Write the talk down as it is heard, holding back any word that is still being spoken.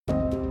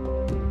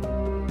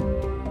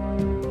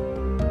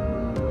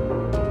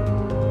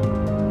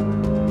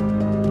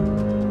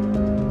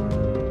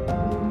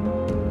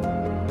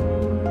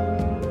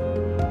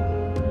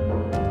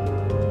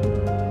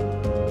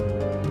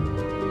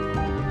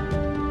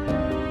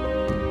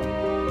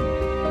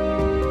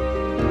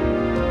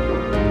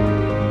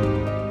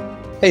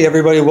Hey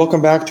everybody,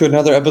 welcome back to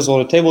another episode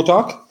of Table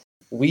Talk.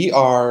 We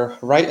are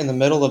right in the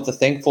middle of the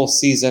thankful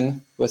season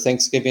with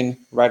Thanksgiving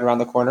right around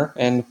the corner,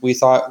 and we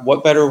thought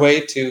what better way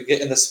to get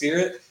in the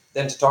spirit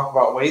than to talk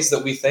about ways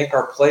that we thank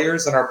our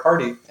players and our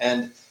party.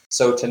 And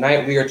so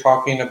tonight we are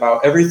talking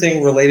about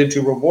everything related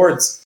to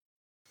rewards.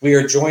 We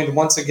are joined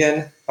once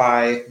again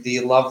by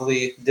the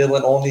lovely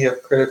Dylan Olney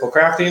of Critical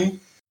Crafting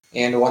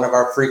and one of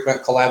our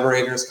frequent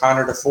collaborators,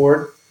 Connor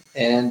DeFord,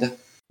 and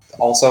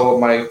also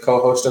my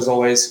co-host as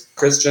always,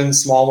 Christian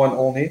Small One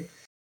Only.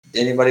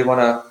 Anybody want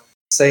to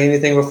say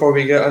anything before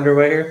we get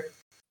underway here?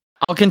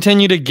 I'll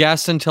continue to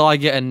guess until I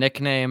get a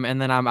nickname,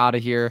 and then I'm out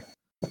of here.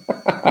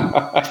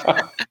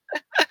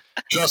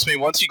 Trust me,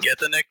 once you get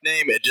the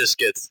nickname, it just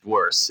gets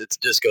worse. It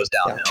just goes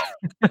downhill.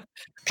 People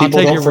I'll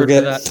take don't your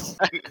forget. word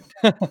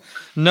for that.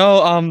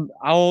 No,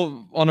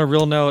 I'll on a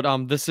real note,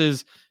 this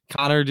is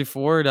Connor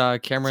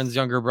DeFord, Cameron's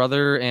younger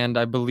brother, and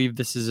I believe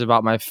this is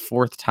about my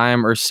fourth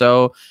time or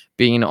so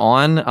being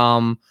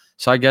on.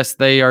 So I guess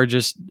they are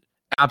just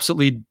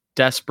absolutely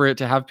desperate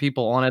to have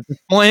people on at this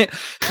point.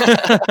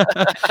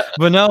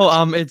 But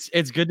no,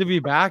 it's good to be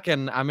back,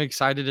 and I'm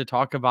excited to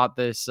talk about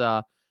this.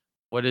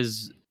 What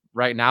is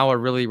right now a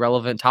really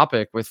relevant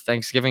topic with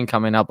Thanksgiving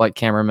coming up, like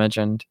Cameron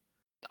mentioned.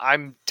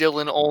 I'm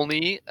Dylan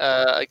Olney,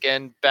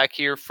 again, back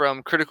here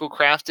from Critical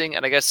Crafting,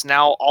 and I guess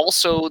now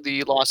also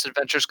the Lost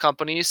Adventures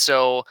Company.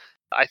 So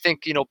I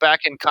think,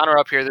 back in Connor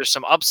up here, there's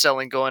some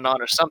upselling going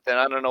on or something.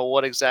 I don't know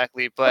what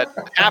exactly, but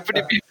happy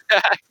to be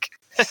back.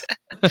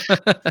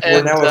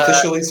 We're now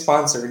officially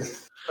sponsored.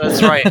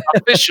 That's right.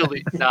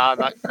 Officially. Nah,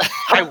 not,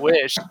 I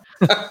wish.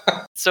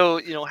 So,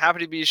 happy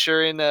to be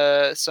sharing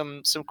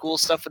some cool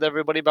stuff with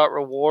everybody about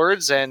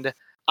rewards, and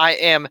I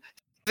am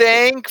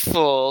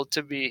thankful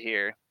to be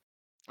here.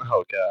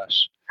 Oh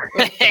gosh.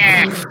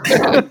 And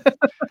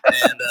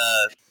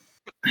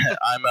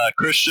I'm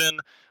Christian,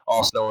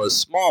 also known as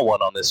Small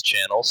One on this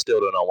channel. Still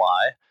don't know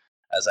why,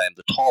 as I am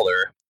the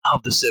taller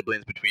of the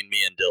siblings between me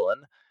and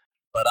Dylan.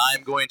 But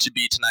I'm going to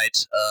be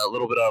tonight a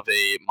little bit of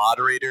a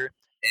moderator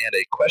and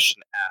a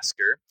question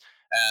asker,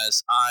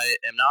 as I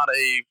am not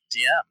a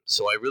DM,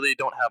 so I really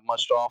don't have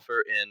much to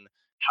offer in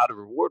how to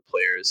reward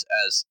players,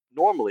 as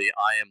normally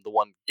I am the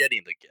one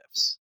getting the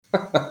gifts.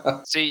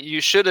 See,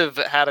 you should have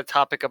had a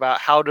topic about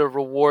how to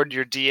reward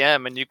your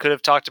DM, and you could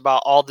have talked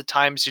about all the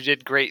times you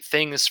did great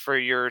things for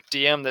your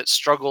DM that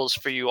struggles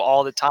for you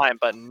all the time,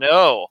 but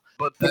no.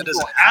 But that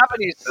doesn't have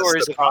any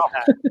stories about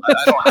that.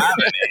 I don't have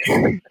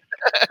any.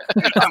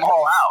 I'm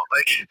all out.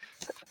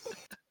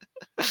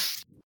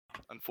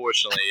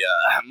 Unfortunately,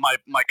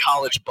 my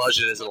college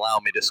budget isn't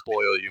allowing me to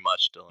spoil you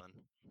much, Dylan.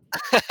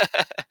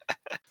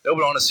 No,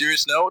 but on a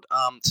serious note,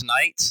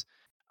 tonight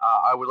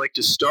I would like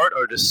to start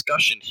our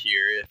discussion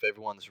here, if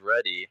everyone's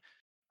ready.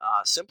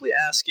 Simply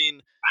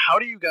asking, how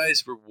do you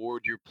guys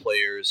reward your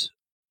players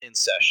in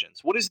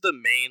sessions? What is the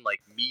main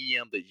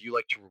medium that you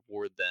like to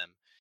reward them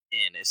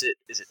in? Is it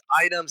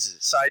items? Is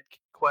it side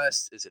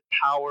quests? Is it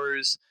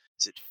powers?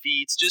 Is it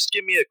feats? Just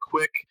give me a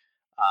quick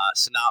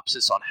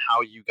synopsis on how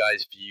you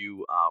guys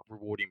view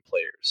rewarding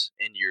players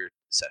in your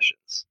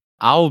sessions.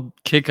 I'll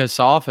kick us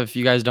off if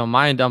you guys don't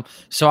mind.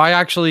 So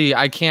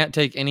I can't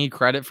take any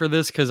credit for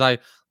this because I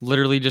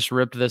literally just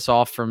ripped this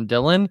off from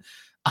Dylan.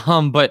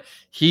 But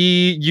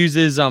he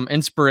uses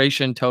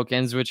inspiration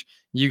tokens, which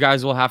you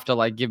guys will have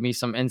to give me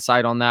some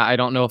insight on that. I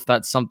don't know if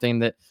that's something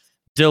that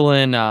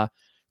Dylan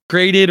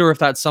created or if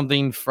that's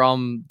something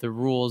from the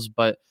rules,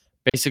 but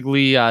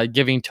basically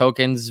giving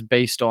tokens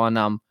based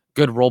on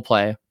good role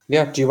play.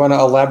 Yeah, do you want to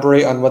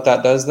elaborate on what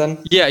that does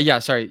then? Yeah,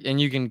 sorry, and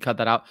you can cut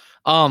that out.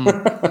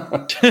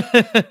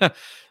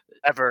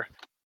 Ever.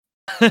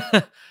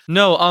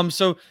 No,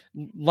 so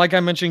like I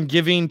mentioned,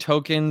 giving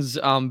tokens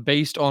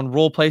based on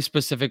role play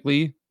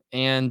specifically,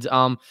 and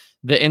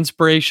the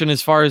inspiration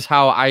as far as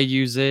how I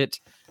use it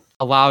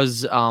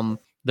allows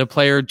the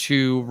player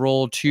to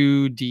roll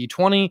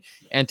 2d20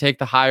 and take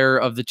the higher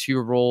of the two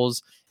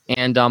rolls.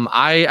 And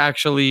I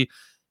actually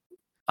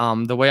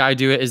the way I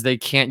do it is they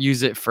can't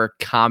use it for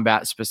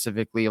combat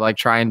specifically, like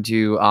trying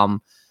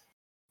to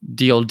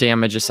deal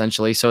damage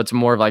essentially. So it's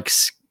more like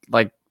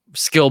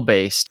skill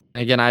based.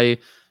 Again, I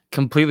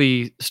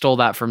completely stole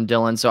that from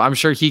Dylan, so I'm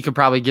sure he could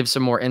probably give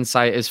some more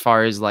insight as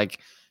far as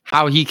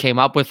how he came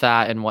up with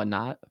that and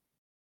whatnot.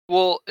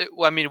 Well,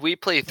 we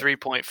play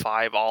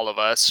 3.5, all of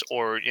us,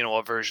 or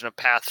a version of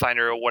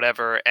Pathfinder or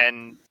whatever,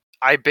 and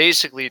I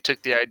basically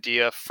took the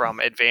idea from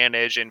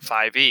Advantage in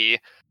 5e,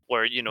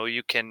 where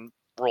you can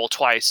roll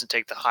twice and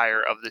take the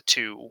higher of the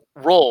two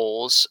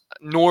rolls.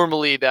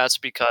 Normally that's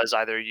because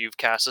either you've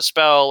cast a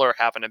spell or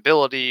have an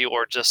ability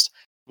or just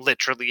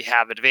literally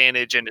have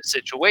advantage in a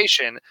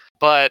situation.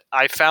 But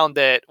I found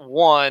that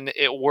one,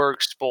 it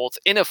works both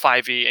in a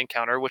 5e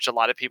encounter, which a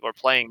lot of people are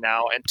playing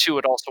now, and two,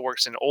 it also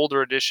works in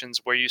older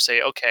editions where you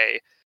say, okay,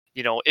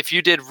 if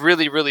you did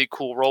really, really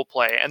cool role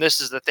play, and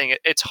this is the thing,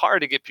 it's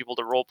hard to get people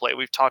to role play.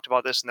 We've talked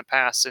about this in the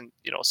past in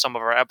some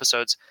of our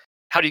episodes.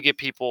 How do you get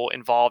people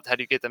involved? How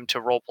do you get them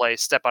to role play,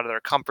 step out of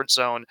their comfort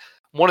zone?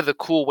 One of the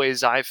cool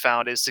ways I've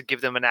found is to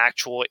give them an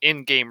actual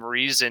in-game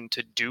reason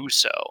to do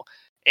so.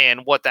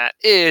 And what that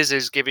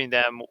is giving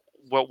them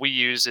what we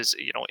use is,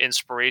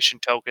 inspiration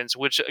tokens,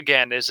 which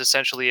again is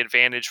essentially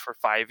advantage for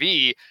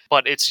 5e,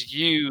 but it's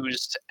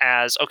used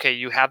as, okay,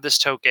 you have this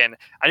token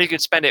and you can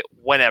spend it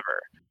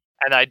whenever.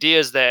 And the idea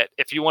is that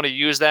if you want to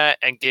use that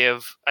and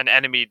give an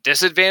enemy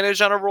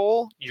disadvantage on a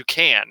roll, you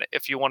can.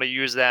 If you want to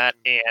use that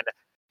and,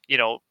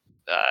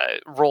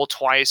 roll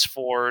twice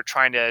for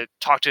trying to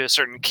talk to a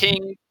certain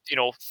king,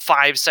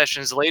 5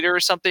 sessions later or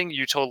something,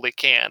 you totally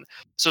can.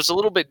 So it's a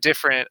little bit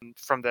different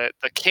from the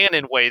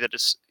canon way that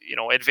is,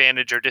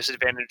 advantage or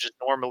disadvantage is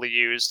normally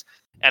used.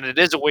 And it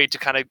is a way to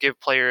kind of give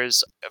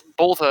players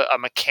both a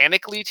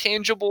mechanically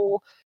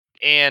tangible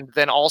and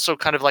then also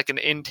kind of like an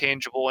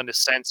intangible, in a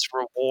sense,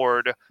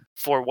 reward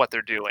for what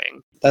they're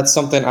doing. That's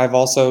something I've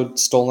also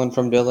stolen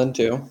from Dylan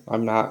too.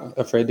 I'm not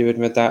afraid to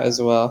admit that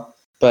as well.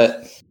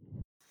 But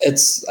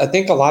I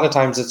think a lot of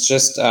times it's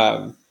just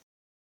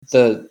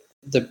the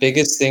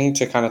biggest thing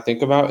to kind of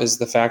think about is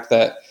the fact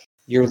that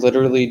you're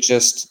literally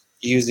just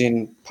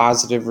using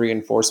positive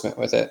reinforcement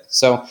with it.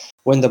 So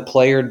when the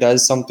player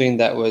does something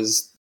that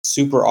was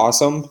super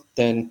awesome,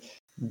 then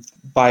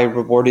by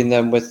rewarding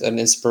them with an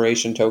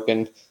inspiration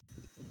token,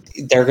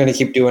 they're going to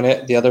keep doing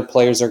it. The other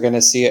players are going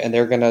to see it and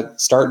they're going to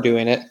start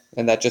doing it.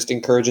 And that just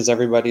encourages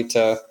everybody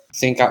to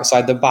think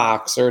outside the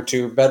box or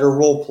to better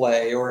role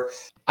play. Or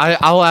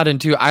I'll add in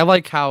too. I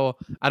like how,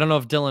 I don't know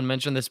if Dylan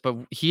mentioned this, but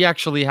he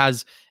actually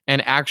has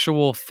an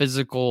actual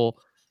physical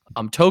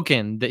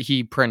token that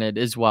he printed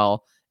as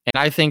well. And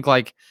I think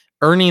like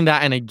earning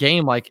that in a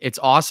game, like it's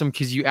awesome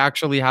because you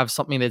actually have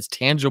something that's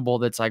tangible.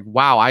 That's like,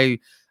 wow,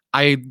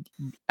 I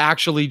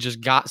actually just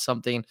got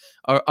something,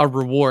 a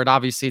reward.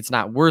 Obviously, it's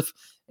not worth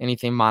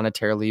anything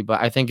monetarily,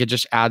 but I think it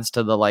just adds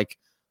to the like,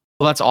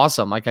 well, that's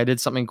awesome. Like I did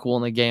something cool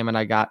in the game and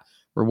I got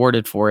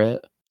rewarded for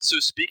it. So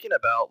speaking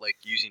about like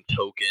using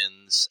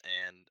tokens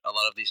and a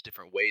lot of these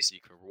different ways that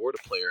you can reward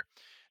a player,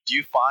 do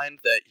you find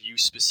that you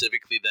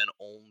specifically then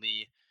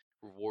only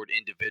reward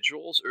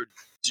individuals, or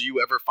do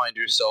you ever find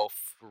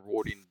yourself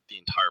rewarding the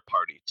entire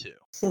party too?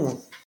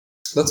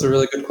 That's a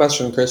really good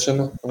question,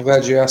 Christian. I'm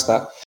glad you asked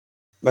that.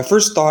 My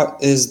first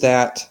thought is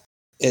that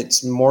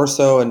it's more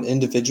so an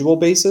individual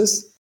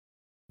basis.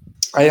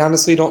 I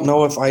honestly don't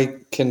know if I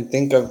can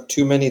think of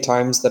too many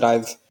times that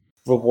I've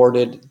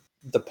rewarded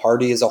the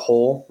party as a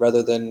whole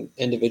rather than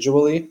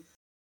individually.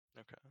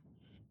 Okay.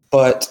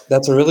 But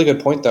that's a really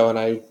good point, though, and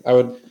I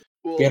would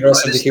be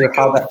interested to hear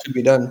how that could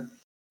be done.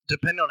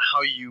 Depending on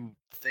how you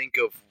think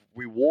of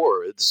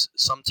rewards,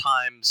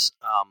 sometimes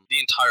the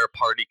entire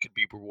party could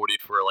be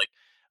rewarded for like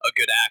a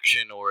good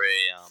action or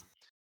a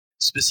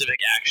specific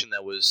action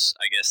that was,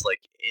 I guess,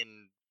 like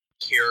in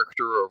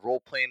character or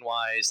role playing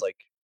wise, like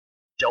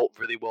dealt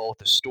really well with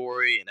the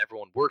story and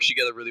everyone works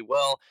together really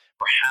well.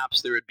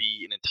 Perhaps there would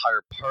be an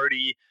entire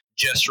party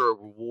gesture or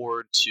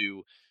reward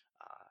to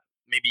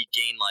maybe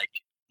gain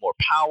like more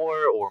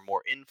power or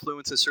more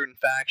influence a certain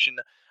faction.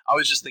 I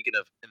was just thinking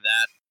of in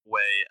that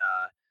way.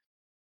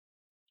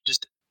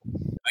 Just,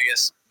 I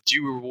guess, do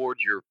you reward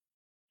your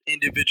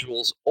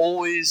individuals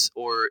always,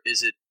 or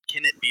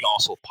can it be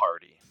also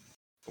party?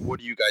 What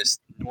do you guys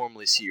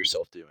normally see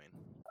yourself doing?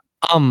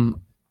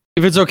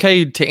 If it's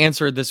okay to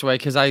answer it this way,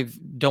 because I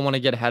don't want to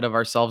get ahead of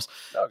ourselves.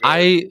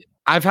 Okay.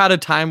 I've had a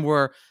time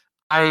where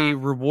I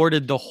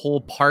rewarded the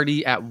whole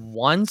party at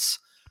once,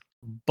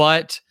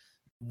 but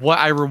what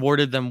I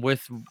rewarded them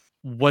with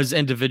was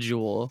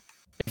individual,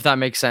 if that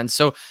makes sense.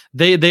 So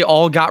they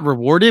all got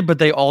rewarded, but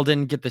they all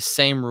didn't get the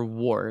same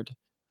reward.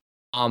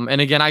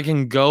 And again, I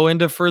can go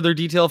into further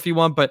detail if you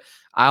want, but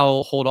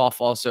I'll hold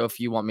off also if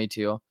you want me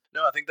to.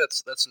 No, I think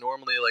that's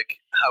normally like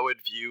how I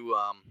would view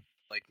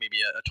like maybe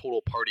a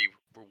total party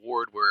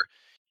reward where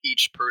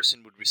each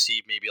person would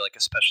receive maybe like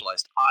a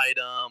specialized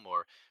item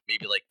or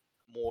maybe like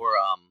more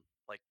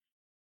like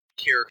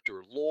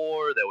character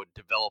lore that would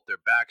develop their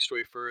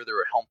backstory further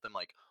or help them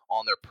like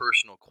on their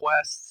personal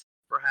quests,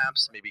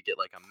 perhaps maybe get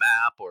like a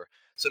map or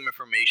some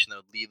information that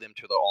would lead them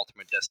to their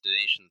ultimate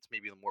destination that's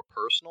maybe more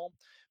personal,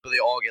 but they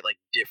all get like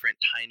different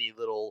tiny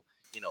little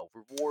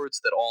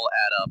rewards that all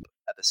add up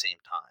at the same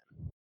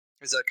time.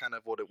 Is that kind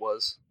of what it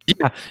was?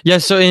 Yeah.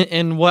 So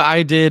in what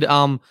I did,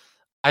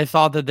 I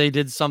thought that they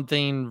did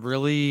something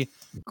really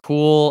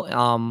cool.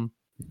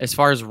 As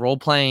far as role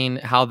playing,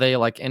 how they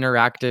like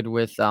interacted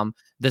with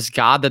this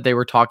god that they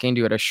were talking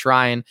to at a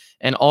shrine,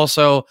 and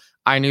also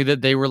I knew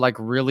that they were like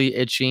really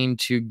itching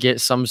to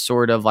get some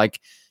sort of like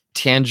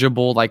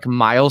tangible like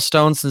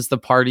milestone since the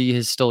party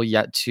has still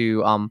yet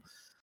to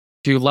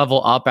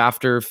level up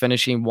after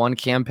finishing one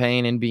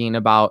campaign and being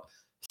about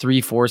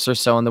 3/4 or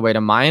so on the way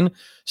to mine.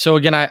 So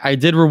again, I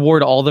did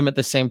reward all of them at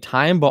the same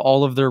time, but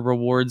all of their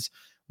rewards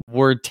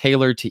were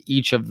tailored to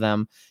each of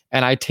them.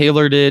 And I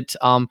tailored it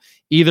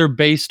either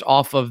based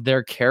off of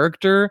their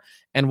character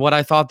and what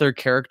I thought their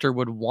character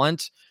would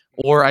want,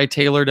 or I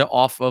tailored it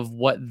off of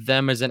what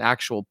them as an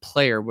actual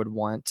player would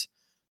want.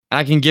 And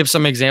I can give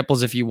some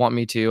examples if you want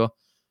me to.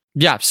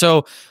 Yeah,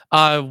 so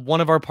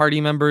one of our party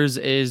members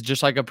is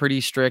just like a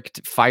pretty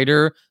strict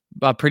fighter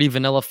a pretty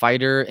vanilla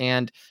fighter,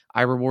 and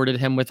I rewarded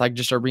him with like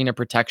just arena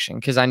protection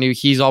because I knew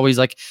he's always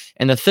like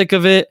in the thick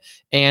of it,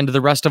 and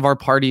the rest of our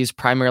party is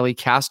primarily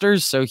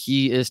casters, so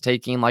he is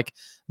taking like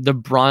the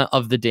brunt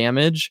of the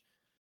damage.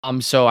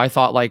 So I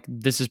thought like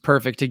this is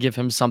perfect to give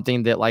him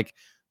something that like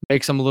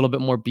makes him a little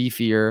bit more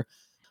beefier.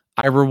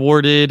 I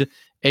rewarded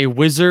a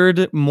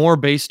wizard more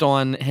based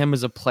on him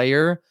as a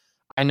player.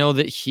 I know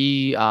that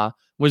he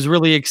was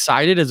really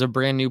excited as a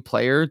brand new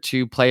player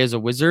to play as a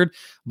wizard,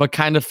 but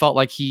kind of felt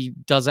like he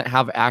doesn't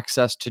have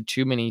access to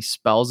too many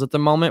spells at the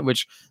moment,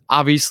 which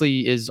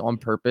obviously is on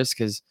purpose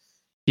because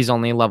he's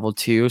only level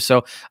 2.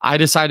 So I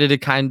decided to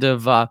kind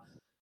of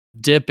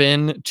dip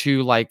in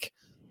to like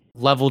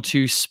level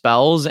 2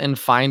 spells and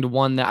find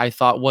one that I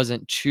thought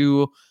wasn't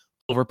too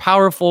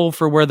overpowerful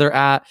for where they're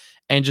at,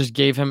 and just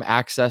gave him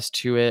access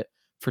to it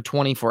for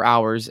 24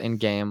 hours in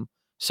game.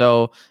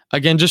 So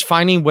again, just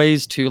finding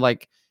ways to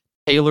like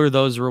tailor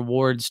those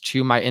rewards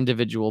to my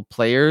individual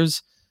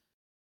players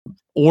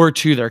or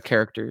to their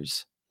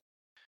characters.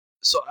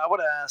 So I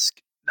would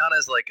ask, not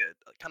as like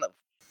a kind of,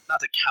 not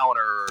to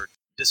counter or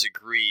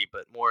disagree,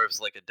 but more as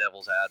like a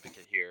devil's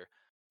advocate here.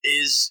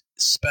 Is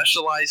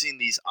specializing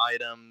these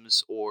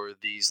items or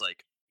these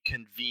like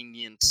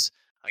convenient,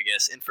 I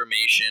guess,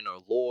 information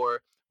or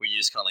lore where you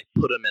just kind of like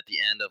put them at the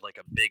end of like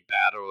a big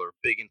battle or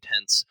big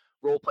intense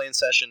role playing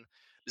session,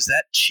 does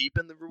that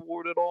cheapen the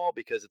reward at all?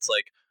 Because it's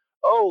like,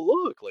 oh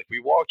look, like we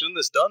walked in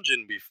this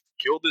dungeon, we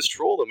killed this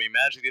troll, and we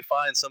magically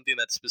find something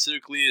that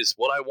specifically is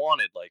what I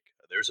wanted. Like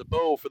there's a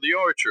bow for the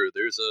archer,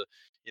 there's a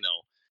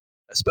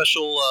a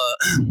special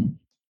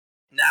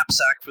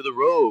knapsack for the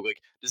rogue.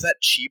 Like, does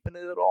that cheapen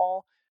it at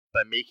all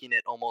by making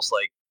it almost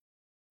like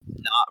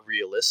not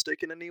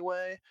realistic in any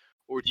way?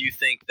 Or do you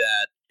think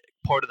that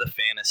part of the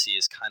fantasy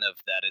is kind of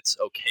that it's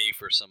okay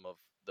for some of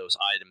those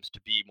items to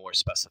be more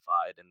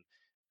specified and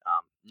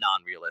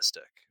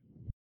non-realistic?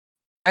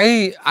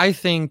 I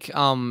think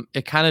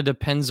it kind of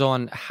depends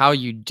on how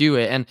you do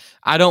it, and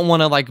I don't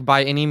want to like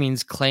by any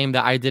means claim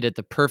that I did it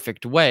the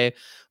perfect way,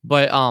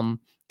 but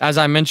as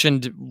I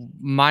mentioned,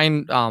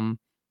 mine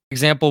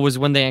example was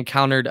when they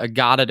encountered a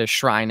god at a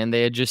shrine, and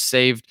they had just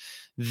saved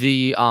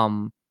the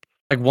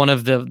like one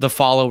of the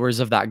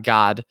followers of that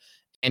god,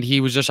 and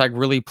he was just like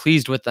really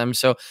pleased with them.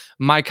 So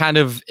my kind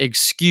of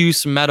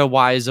excuse meta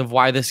wise of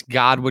why this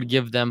god would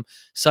give them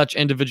such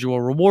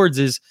individual rewards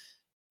is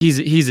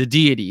he's a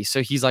deity,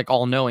 so he's like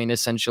all knowing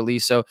essentially.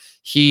 So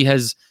he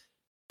has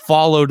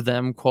followed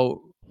them,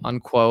 quote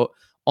unquote,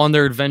 on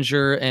their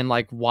adventure and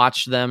like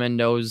watched them and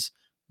knows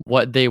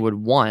what they would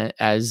want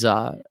as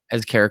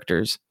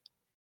characters.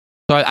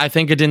 So I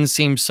think it didn't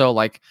seem so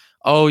like,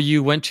 oh,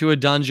 you went to a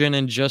dungeon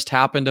and just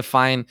happened to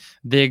find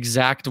the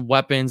exact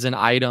weapons and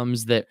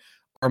items that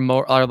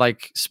are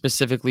like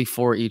specifically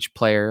for each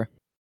player.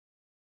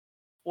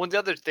 Well, the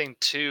other thing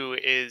too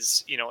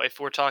is, if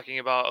we're talking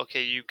about,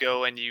 okay, you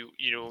go and you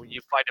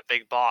fight a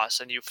big boss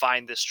and you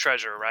find this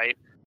treasure, right?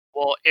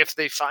 Well, if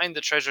they find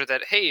the treasure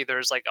that, hey,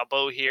 there's like a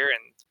bow here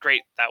and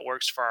great, that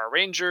works for our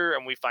ranger,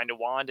 and we find a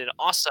wand and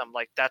awesome,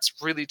 like that's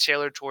really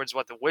tailored towards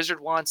what the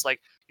wizard wants,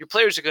 like your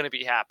players are going to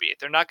be happy.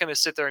 They're not going to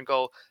sit there and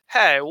go,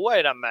 hey,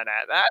 wait a minute,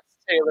 that's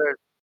tailored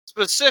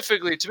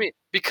specifically to me.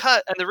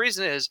 And the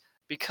reason is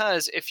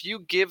because if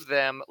you give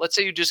them, let's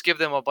say you just give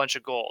them a bunch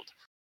of gold,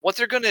 what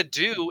they're gonna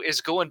do is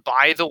go and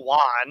buy the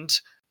wand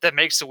that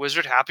makes the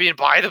wizard happy and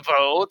buy the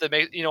bow that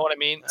makes, you know what I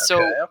mean?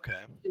 Okay.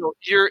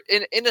 You're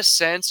in a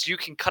sense you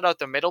can cut out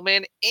the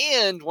middleman.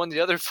 And one of the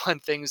other fun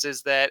things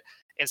is that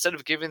instead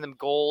of giving them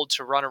gold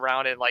to run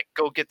around and like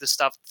go get the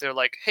stuff, they're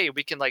like, hey,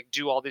 we can like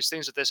do all these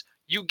things with this.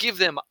 You give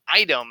them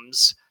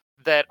items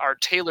that are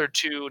tailored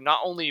to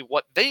not only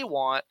what they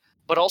want,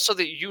 but also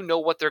that you know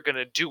what they're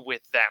gonna do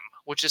with them,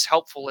 which is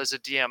helpful as a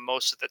DM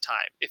most of the time.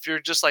 If you're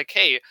just like,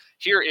 hey,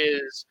 here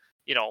is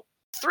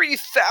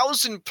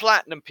 3,000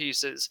 platinum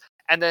pieces.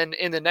 And then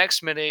in the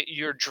next minute,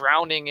 you're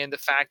drowning in the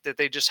fact that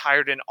they just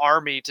hired an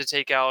army to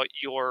take out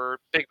your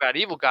big bad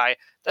evil guy.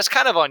 That's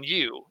kind of on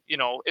you.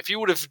 If you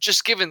would have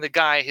just given the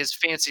guy his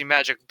fancy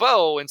magic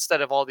bow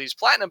instead of all these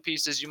platinum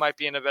pieces, you might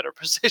be in a better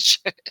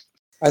position.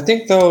 I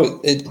think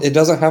though it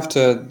doesn't have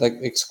to like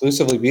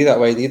exclusively be that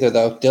way either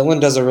though.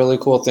 Dylan does a really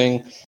cool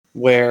thing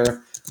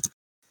where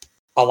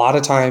a lot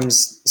of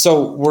times,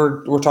 so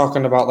we're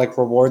talking about like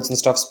rewards and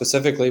stuff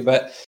specifically,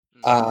 but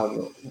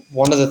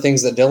one of the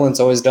things that Dylan's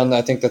always done that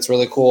I think that's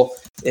really cool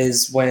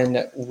is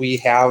when we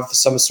have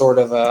some sort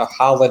of a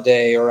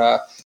holiday or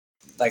a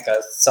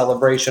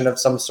celebration of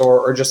some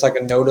sort, or just like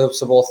a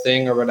noticeable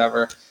thing or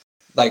whatever,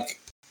 like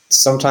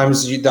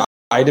sometimes the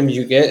item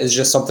you get is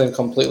just something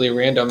completely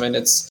random, and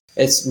it's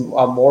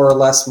a more or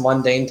less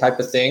mundane type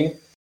of thing,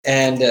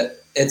 and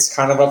it's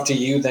kind of up to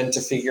you then to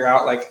figure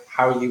out like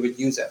how you would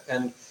use it.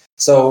 And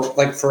so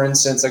like for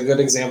instance, a good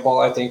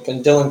example I think,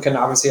 and Dylan can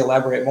obviously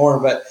elaborate more,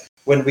 but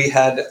when we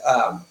had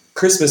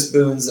Christmas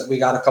boons that we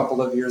got a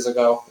couple of years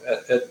ago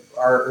at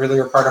our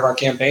earlier part of our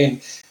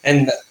campaign,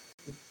 and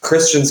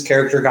Christian's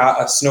character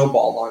got a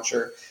snowball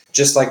launcher,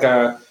 just like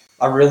a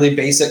really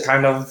basic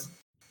kind of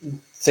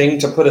thing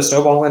to put a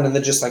snowball in and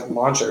then just like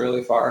launch it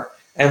really far.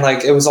 And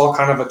like it was all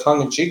kind of a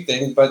tongue-in-cheek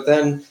thing. But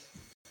then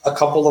a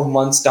couple of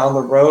months down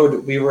the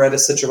road, we were at a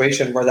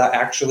situation where that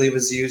actually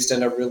was used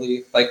in a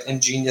really like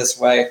ingenious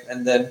way.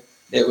 And then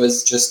it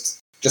was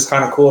just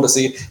kind of cool to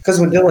see, because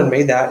when Dylan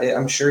made that,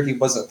 I'm sure he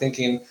wasn't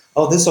thinking,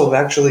 oh, this will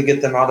actually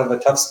get them out of a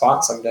tough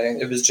spot someday.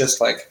 It was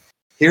just like,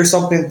 here's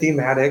something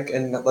thematic,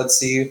 and let's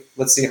see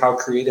how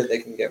creative they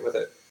can get with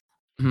it.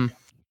 Mhm.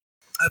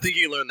 I think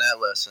you learned that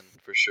lesson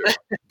for sure.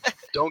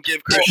 Don't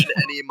give Christian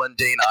any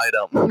mundane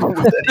item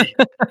with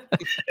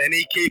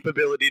any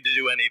capability to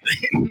do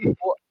anything.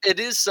 Well, it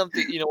is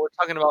something, we're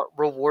talking about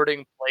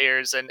rewarding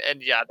players, and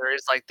yeah, there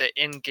is like the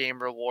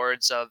in-game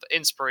rewards of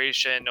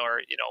inspiration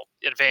or,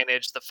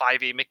 advantage, the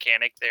 5e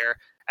mechanic there.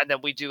 And then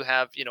we do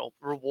have,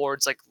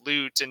 rewards like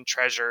loot and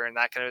treasure and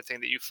that kind of thing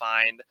that you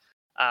find.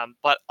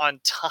 But on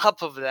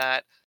top of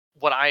that,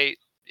 what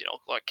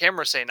like Cameron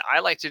was saying, I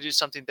like to do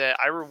something that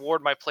I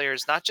reward my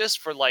players, not just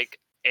for like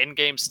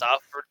in-game stuff,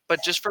 but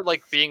just for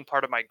like being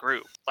part of my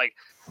group. Like,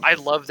 I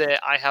love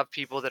that I have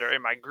people that are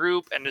in my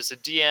group, and as a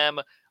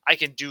DM, I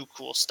can do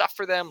cool stuff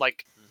for them.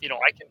 Like,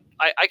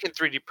 I can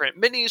 3D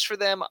print minis for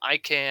them. I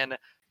can,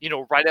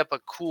 write up a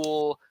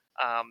cool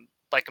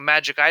like a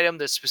magic item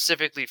that's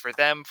specifically for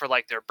them for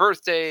like their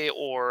birthday,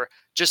 or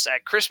just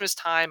at Christmas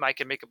time. I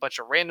can make a bunch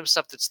of random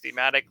stuff that's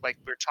thematic, like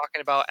we we're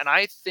talking about. And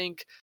I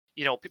think,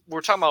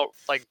 we're talking about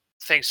like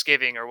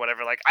Thanksgiving or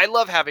whatever. Like, I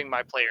love having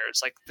my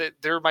players. Like,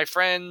 they're my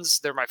friends,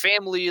 they're my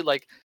family.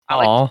 Like, I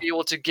like Aw. to be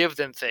able to give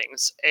them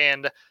things.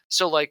 And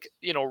so, like,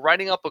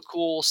 writing up a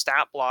cool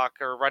stat block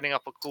or writing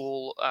up a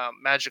cool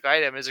magic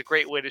item is a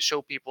great way to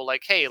show people,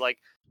 like, hey, like,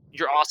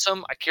 you're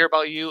awesome. I care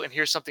about you, and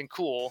here's something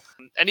cool.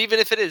 And even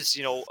if it is,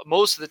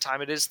 most of the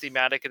time it is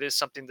thematic, it is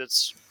something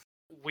that's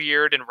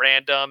weird and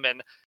random.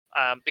 And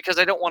because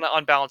I don't want to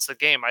unbalance the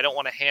game, I don't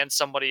want to hand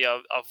somebody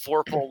a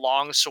Vorpal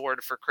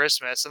longsword for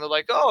Christmas, and they're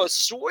like, "Oh,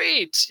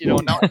 sweet!"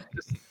 Now I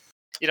just,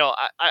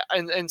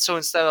 and so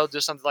instead I'll do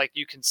something like,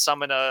 you can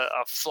summon a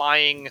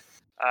flying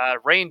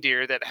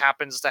reindeer that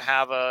happens to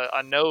have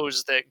a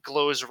nose that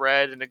glows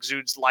red and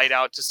exudes light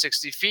out to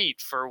 60 feet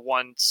for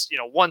once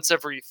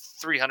every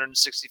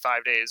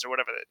 365 days or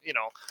whatever.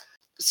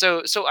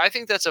 So I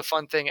think that's a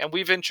fun thing, and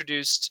we've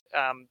introduced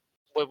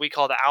what we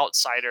call the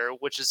outsider,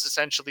 which is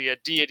essentially a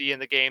deity in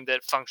the game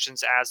that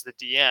functions as the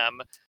DM,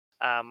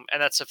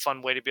 and that's a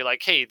fun way to be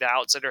like, hey, the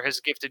outsider has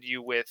gifted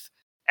you with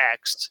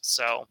X.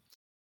 So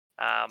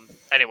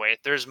anyway,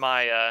 there's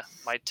my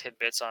my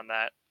tidbits on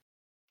that.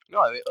 No,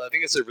 I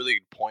think it's a really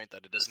good point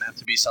that it doesn't have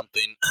to be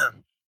something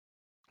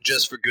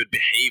just for good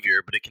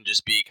behavior, but it can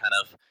just be kind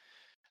of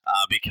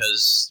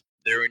because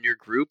they're in your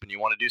group and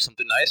you want to do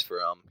something nice for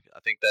them. I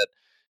think that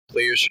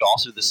players should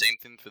also do the same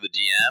thing for the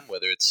DM,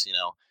 whether it's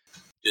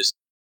just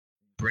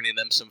bringing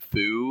them some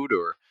food,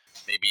 or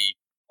maybe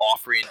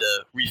offering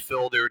to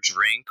refill their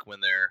drink when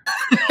they're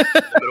in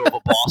the middle of a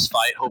boss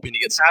fight, hoping to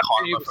get some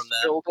karma from them.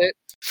 Spilled it.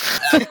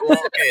 Well,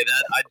 okay,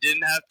 that I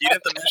didn't have. You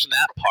didn't have to mention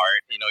that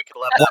part. You could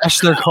have left that. Wash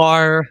their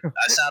car.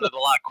 I sounded a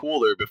lot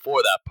cooler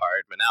before that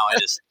part, but now I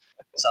just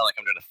sound like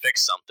I'm trying to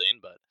fix something.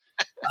 But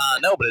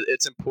no, but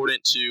it's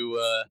important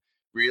to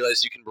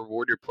realize you can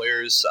reward your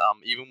players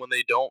even when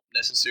they don't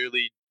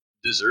necessarily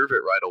deserve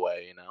it right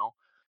away.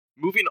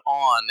 Moving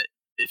on,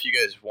 if you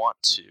guys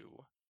want to.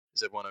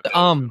 Is everyone okay?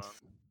 Moving on?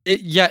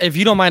 Yeah, if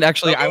you don't mind,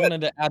 actually, No, go I ahead.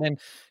 wanted to add in,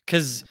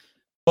 because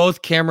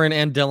both Cameron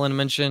and Dylan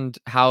mentioned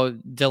how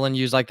Dylan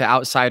used like the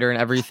outsider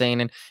and everything,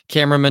 and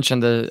Cameron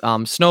mentioned the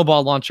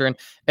snowball launcher. And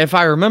if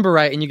I remember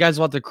right, and you guys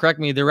want to correct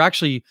me, there were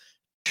actually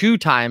 2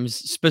 times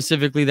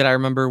specifically that I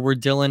remember where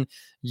Dylan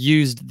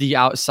used the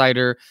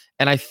outsider,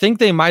 and I think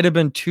they might have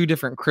been 2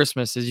 different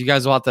Christmases. You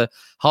guys will have to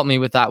help me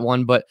with that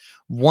one, but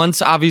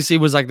once obviously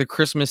was like the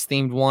Christmas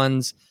themed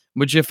ones,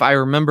 which if I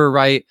remember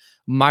right,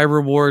 my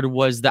reward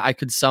was that I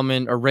could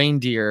summon a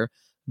reindeer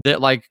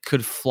that like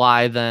could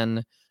fly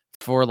then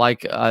for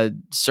like a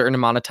certain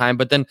amount of time.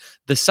 But then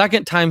the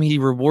second time he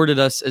rewarded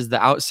us as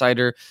the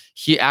outsider,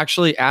 he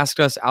actually asked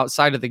us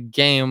outside of the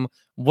game,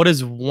 what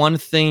is one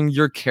thing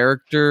your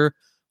character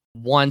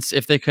wants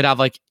if they could have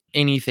like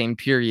anything,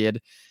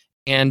 period.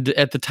 And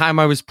at the time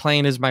I was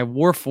playing as my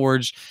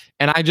Warforged,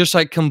 and I just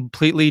like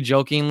completely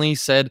jokingly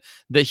said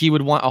that he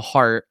would want a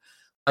heart,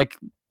 like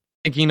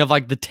thinking of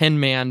like the Tin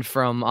Man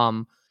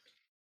from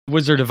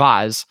Wizard of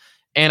Oz.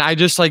 And I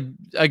just like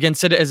again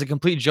said it as a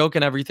complete joke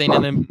and everything.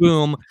 And then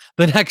boom,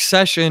 the next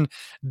session,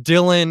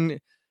 Dylan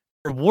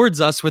rewards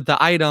us with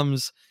the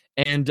items.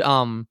 And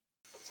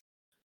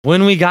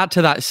when we got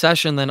to that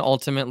session, then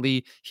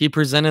ultimately he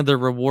presented the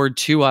reward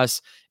to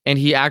us, and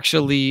he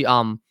actually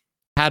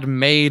had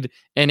made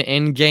an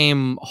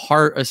in-game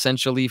heart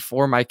essentially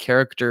for my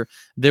character.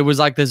 There was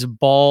like this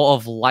ball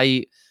of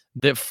light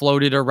that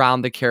floated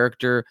around the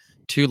character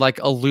to like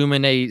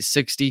illuminate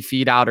 60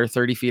 feet out or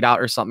 30 feet out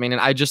or something.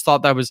 And I just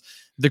thought that was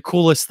the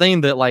coolest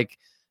thing, that like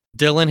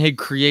Dylan had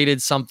created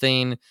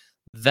something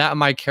that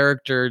my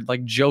character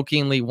like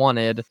jokingly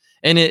wanted.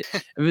 And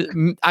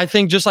I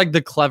think just like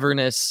the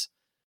cleverness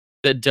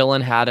that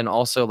Dylan had, and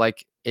also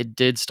like it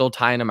did still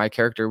tie into my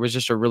character, was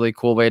just a really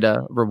cool way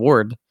to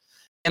reward.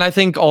 And I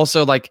think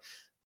also like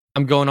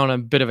I'm going on a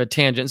bit of a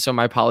tangent, so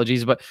my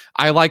apologies, but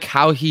I like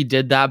how he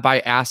did that by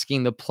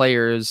asking the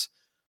players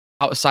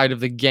outside of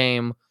the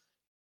game,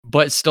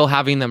 but still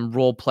having them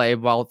role play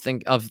while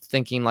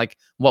thinking like,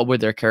 what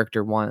would their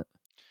character want?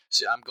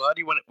 See, I'm glad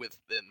you went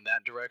in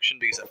that direction,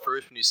 because at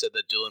first when you said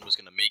that Dylan was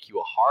gonna make you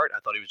a heart, I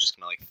thought he was just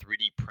gonna like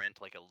 3D print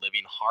like a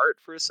living heart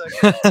for a second.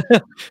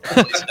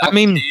 Place it I on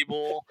mean, the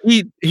table.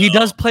 he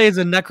does play as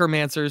a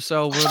necromancer,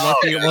 so we're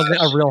lucky it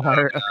wasn't a real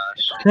heart.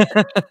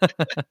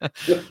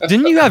 Gosh.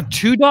 Didn't you have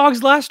 2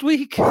 dogs last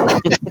week?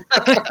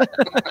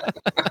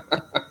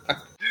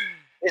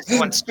 This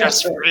one's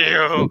just for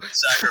you.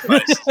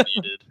 Sacrifice is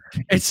needed.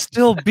 It's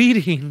still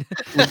beating.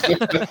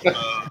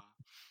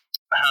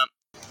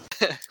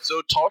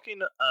 So talking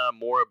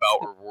more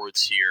about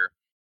rewards here,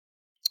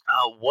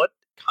 what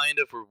kind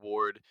of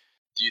reward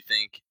do you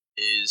think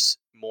is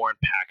more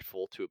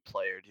impactful to a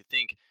player? Do you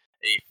think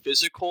a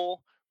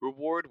physical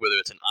reward, whether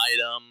it's an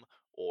item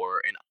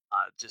or an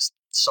just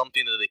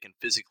something that they can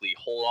physically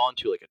hold on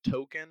to, like a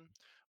token,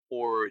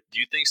 or do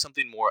you think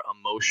something more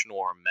emotional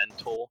or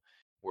mental,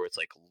 where it's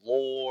like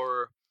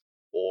lore,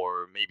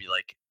 or maybe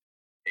like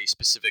a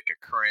specific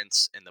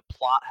occurrence in the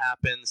plot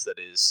happens that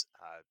is,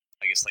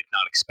 I guess, like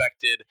not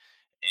expected,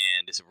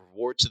 and is a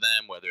reward to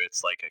them, whether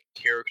it's like a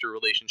character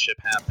relationship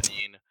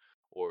happening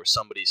or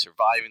somebody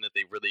surviving that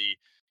they really,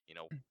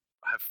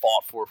 have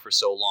fought for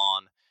so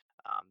long.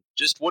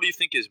 Just what do you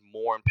think is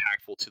more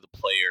impactful to the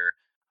player,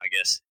 I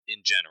guess, in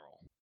general?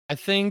 I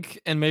think,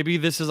 and maybe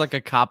this is like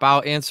a cop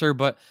out answer,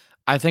 but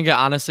I think it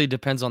honestly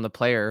depends on the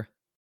player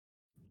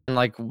and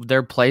like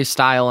their play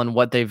style and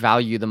what they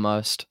value the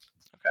most.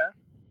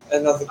 Okay.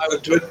 And I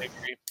would totally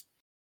agree.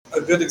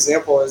 a good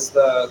example is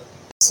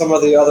some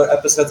of the other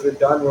episodes we've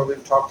done where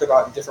we've talked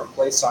about different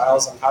play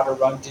styles and how to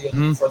run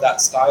D&D for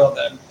that style.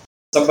 Then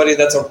somebody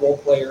that's a role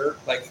player,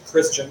 like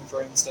Christian,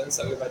 for instance,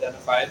 that we've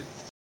identified,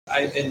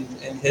 in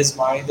his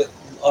mind,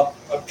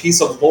 a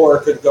piece of lore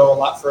could go a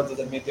lot further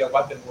than maybe a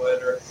weapon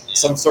would, or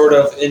some sort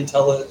of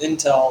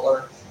intel,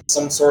 or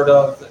some sort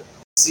of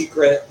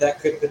secret that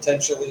could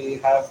potentially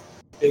have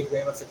big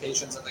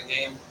ramifications in the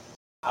game.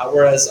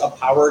 Whereas a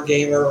power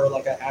gamer or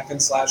like a hack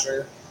and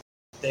slasher,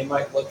 they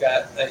might look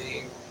at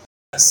a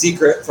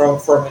secret from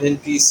an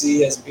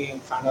NPC as being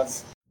kind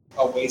of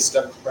a waste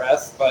of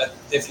breath. But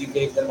if you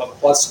gave them a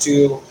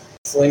 +2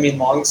 flaming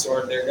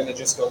longsword, they're going to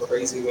just go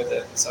crazy with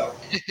it. So.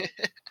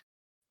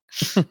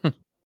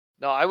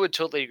 No, I would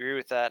totally agree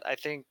with that. I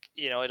think,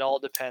 it all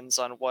depends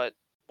on what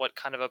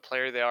kind of a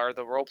player they are.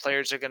 The role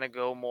players are going to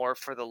go more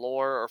for the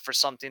lore or for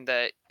something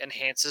that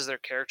enhances their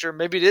character.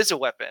 Maybe it is a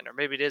weapon, or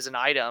maybe it is an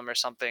item or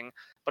something,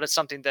 but it's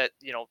something that,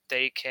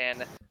 they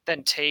can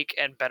then take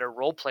and better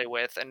role play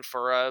with. And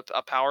for a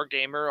power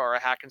gamer or a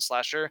hack and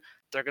slasher,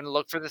 they're going to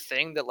look for the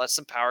thing that lets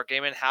them power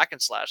game and hack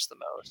and slash the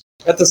most.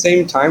 At the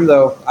same time,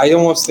 though, I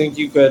almost think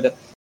you could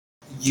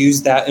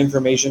use that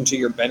information to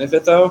your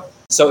benefit, though.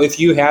 So if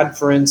you had,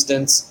 for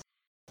instance,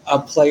 a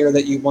player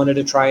that you wanted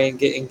to try and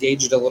get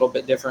engaged a little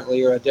bit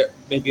differently, or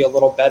maybe a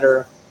little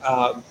better,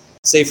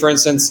 say, for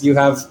instance, you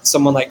have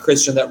someone like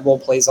Christian that role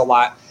plays a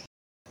lot.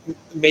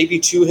 Maybe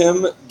to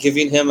him,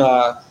 giving him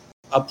a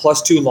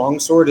 +2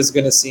 longsword is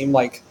going to seem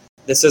like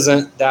this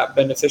isn't that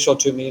beneficial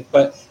to me.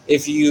 But I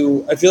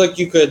feel like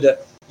you could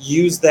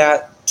use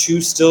that to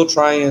still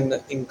try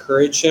and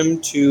encourage him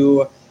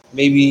to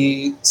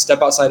maybe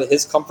step outside of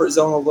his comfort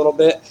zone a little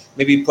bit,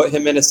 maybe put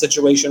him in a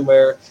situation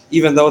where,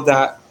 even though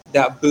that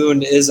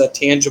boon is a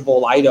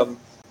tangible item,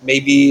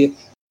 maybe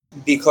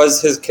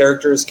because his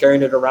character is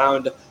carrying it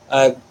around,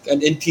 an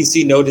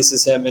NPC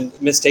notices him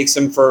and mistakes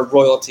him for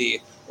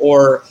royalty,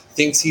 or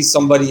thinks he's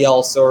somebody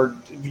else, or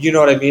you know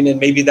what I mean? And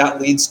maybe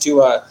that leads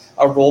to a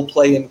role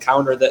play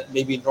encounter that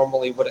maybe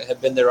normally wouldn't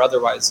have been there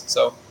otherwise.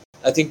 So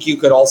I think you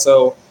could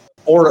also,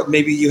 or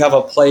maybe you have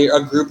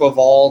a group of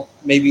all,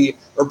 maybe,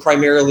 or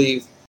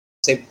primarily,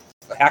 say,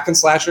 hack and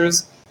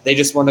slashers. They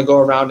just want to go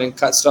around and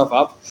cut stuff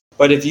up.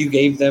 But if you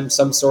gave them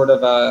some sort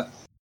of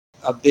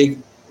a big,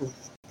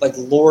 like,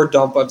 lore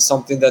dump of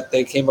something that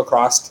they came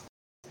across,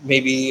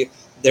 maybe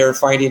they're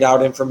finding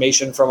out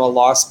information from a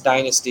lost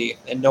dynasty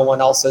and no one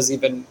else has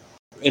even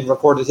in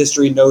recorded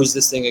history knows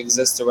this thing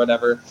exists or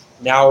whatever.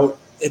 Now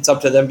it's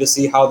up to them to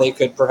see how they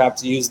could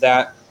perhaps use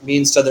that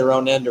means to their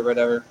own end or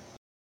whatever.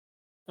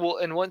 Well,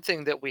 and one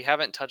thing that we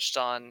haven't touched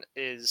on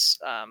is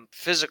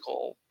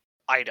physical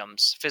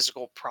items,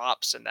 physical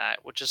props, and that,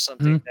 which is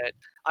something that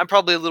I'm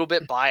probably a little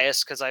bit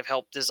biased because I've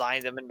helped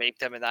design them and make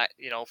them in that,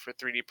 for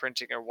 3D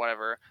printing or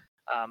whatever.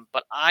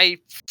 But I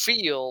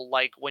feel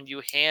like when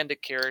you hand a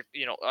character,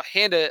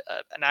 hand an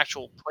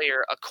actual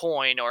player a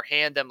coin, or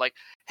hand them like,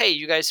 hey,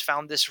 you guys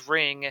found this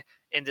ring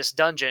in this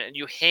dungeon, and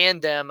you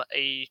hand them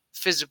a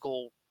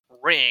physical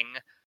ring,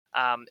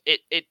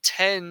 it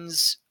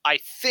tends, I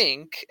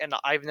think, and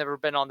I've never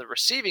been on the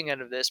receiving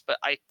end of this, but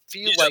I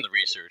feel You've like done the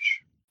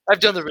research. I've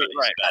done the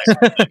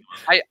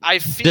right. I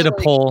feel Did a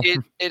like poll.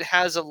 it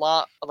has a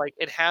lot, like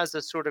it has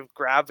a sort of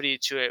gravity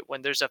to it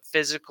when there's a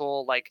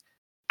physical, like,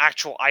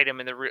 actual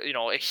item in the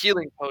a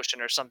healing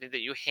potion or something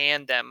that you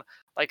hand them,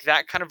 like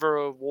that kind of a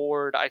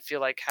reward, I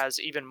feel like has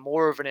even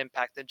more of an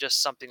impact than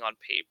just something on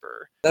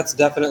paper. That's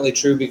definitely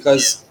true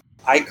because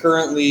I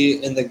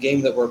currently, in the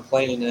game that we're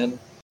playing in,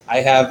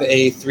 I have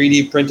a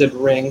 3D printed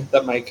ring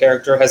that my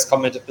character has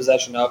come into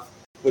possession of,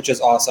 which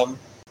is awesome.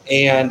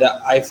 And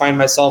I find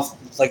myself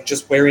like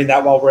just wearing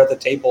that while we're at the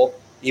table,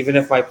 even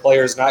if my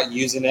player's not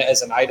using it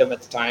as an item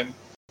at the time.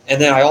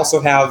 And then I also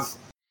have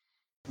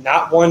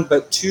not one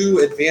but two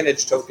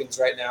advantage tokens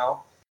right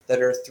now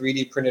that are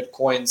 3D printed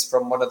coins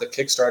from one of the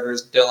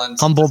Kickstarters,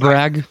 Dylan's. Humble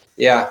brag.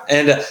 Yeah,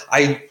 and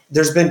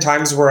there's been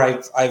times where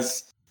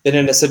I've been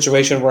in a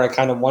situation where I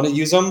kind of want to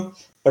use them,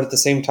 but at the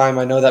same time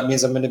I know that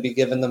means I'm going to be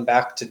giving them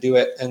back to do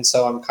it, and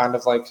so I'm kind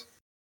of like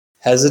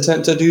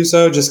hesitant to do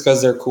so just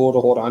because they're cool to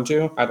hold on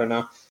to. I don't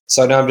know.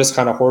 So now I'm just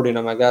kind of hoarding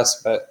them, I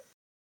guess. But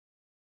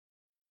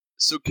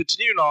So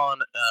continuing on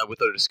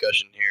with our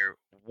discussion here,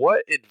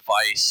 what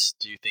advice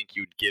do you think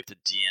you would give to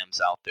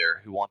DMs out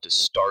there who want to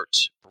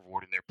start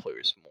rewarding their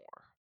players more?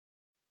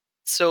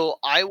 So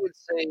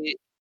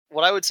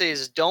what I would say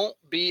is don't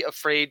be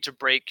afraid to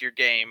break your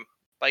game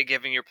by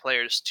giving your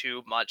players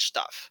too much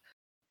stuff.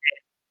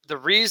 The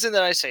reason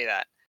that I say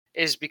that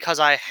is because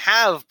I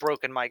have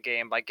broken my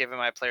game by giving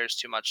my players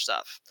too much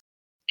stuff.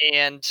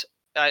 And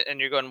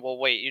you're going, well,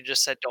 wait, you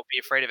just said don't be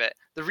afraid of it.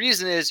 The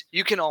reason is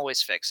you can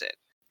always fix it.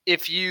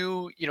 If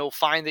you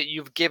find that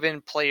you've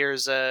given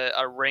players a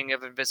ring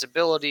of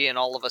invisibility and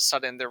all of a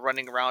sudden they're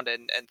running around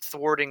and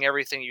thwarting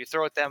everything you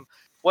throw at them,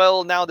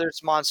 well, now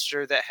there's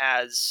monster that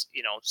has,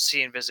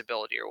 see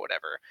invisibility or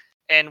whatever.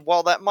 And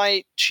while that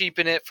might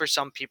cheapen it for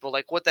some people,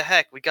 like, what the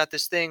heck, we got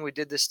this thing, we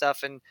did this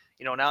stuff, and,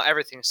 now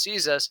everything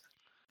sees us.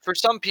 For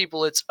some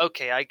people, it's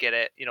okay, I get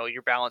it.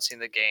 You're balancing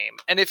the game.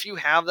 And if you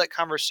have that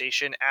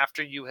conversation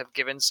after you have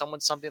given someone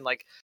something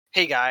like,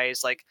 hey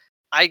guys, like,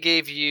 I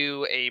gave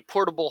you a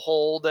portable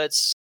hole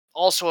that's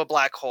also a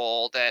black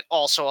hole that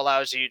also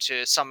allows you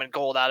to summon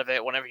gold out of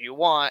it whenever you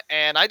want.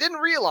 And I didn't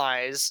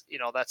realize,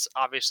 that's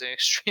obviously an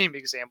extreme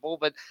example,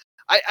 but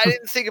I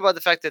didn't think about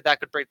the fact that that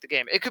could break the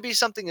game. It could be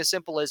something as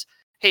simple as,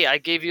 hey, I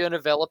gave you an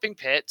enveloping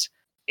pit,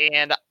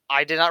 and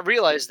I did not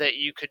realize that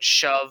you could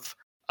shove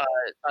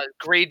a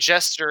gray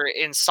jester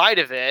inside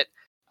of it,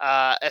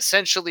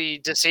 essentially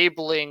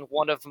disabling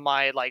one of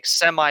my like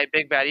semi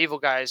big bad evil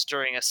guys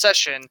during a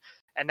session,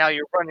 and now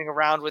you're running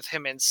around with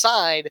him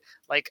inside.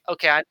 Like,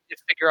 okay, I need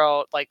to figure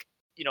out, like,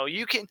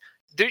 you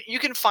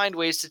can find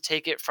ways to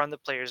take it from the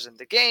players in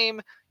the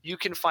game. You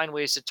can find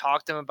ways to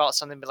talk to them about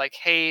something, be like,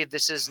 hey,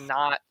 this is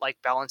not like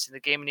balancing the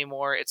game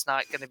anymore. It's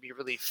not going to be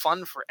really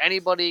fun for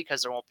anybody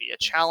because there won't be a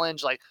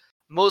challenge. Like,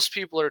 most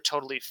people are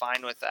totally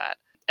fine with that.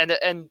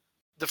 And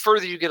the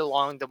further you get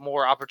along, the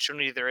more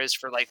opportunity there is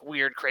for like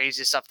weird,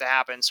 crazy stuff to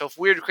happen. So if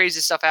weird,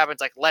 crazy stuff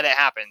happens, like, let it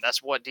happen.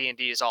 That's what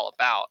D&D is all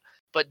about.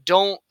 But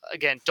don't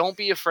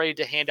be afraid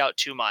to hand out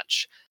too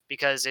much,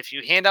 because if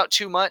you hand out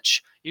too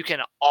much, you can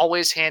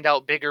always hand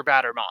out bigger,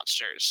 badder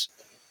monsters.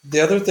 the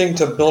other thing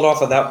to build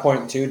off of that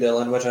point too,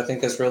 Dylan, which I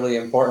think is really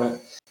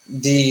important,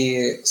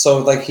 so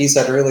like he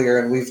said earlier,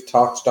 and we've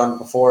talked on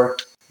before,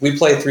 we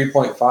play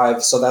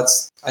 3.5, so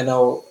that's, I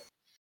know,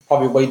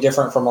 probably way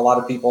different from a lot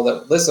of people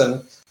that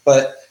listen,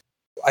 but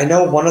I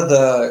know one of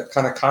the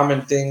kind of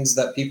common things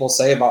that people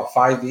say about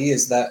 5e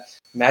is that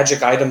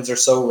magic items are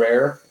so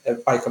rare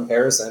by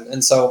comparison.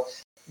 And so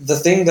the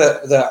thing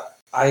that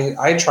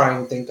I try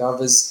and think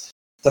of is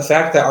the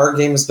fact that our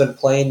game has been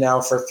playing now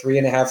for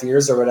 3.5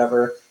 years or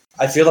whatever.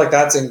 I feel like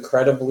that's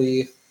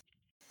incredibly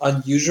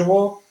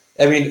unusual.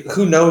 I mean,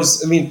 who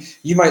knows? I mean,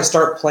 you might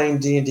start playing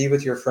D&D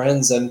with your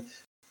friends and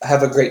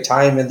have a great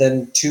time, and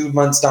then 2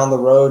 months down the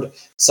road,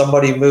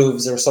 somebody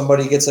moves or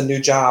somebody gets a new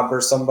job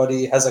or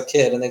somebody has a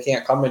kid and they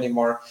can't come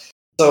anymore.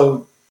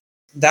 So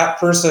that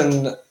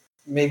person,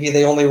 maybe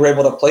they only were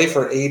able to play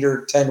for 8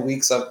 or 10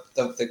 weeks of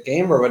the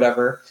game or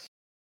whatever.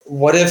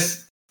 What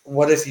if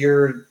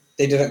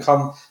they didn't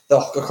come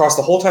across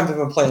the whole time they've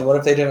been playing? What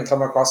if they didn't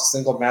come across a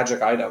single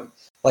magic item?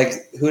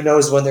 Like, who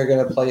knows when they're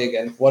going to play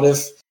again? What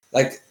if,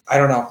 like, I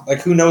don't know, like,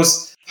 who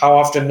knows how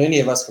often any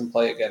of us can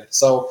play again?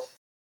 So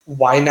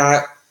why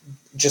not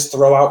just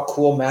throw out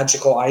cool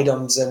magical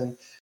items and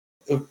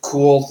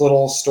cool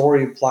little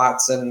story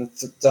plots and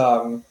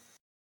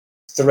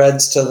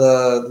threads to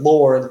the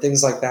lore and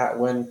things like that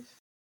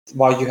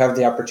while you have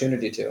the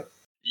opportunity to?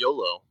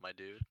 YOLO, my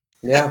dude.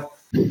 Yeah.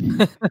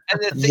 And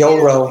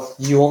YOLO,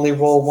 you only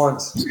roll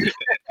once.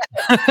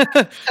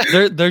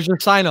 There's your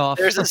sign off.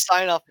 There's a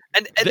sign off,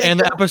 and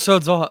the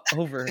episode's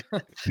over.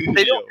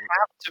 They don't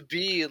have to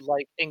be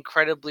like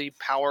incredibly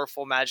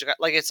powerful magic.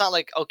 Like, it's not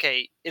like,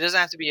 okay, it doesn't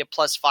have to be a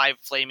 +5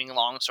 flaming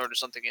longsword or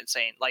something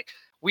insane. Like,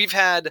 we've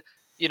had,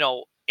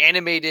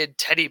 animated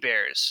teddy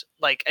bears,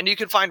 like, and you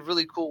can find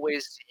really cool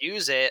ways to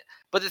use it.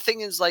 But the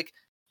thing is, like,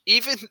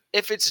 even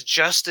if it's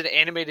just an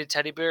animated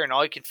teddy bear and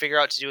all you can figure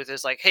out to do with it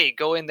is like, hey,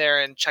 go in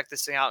there and check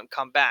this thing out and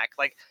come back.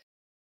 Like,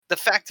 the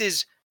fact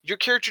is, your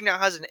character now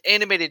has an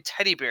animated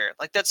teddy bear.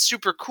 Like, that's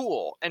super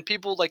cool, and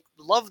people like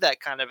love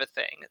that kind of a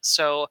thing.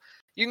 So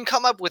you can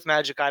come up with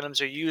magic items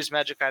or use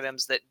magic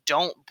items that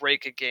don't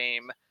break a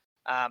game,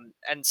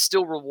 and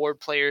still reward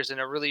players in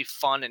a really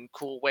fun and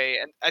cool way.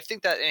 And I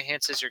think that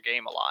enhances your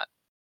game a lot.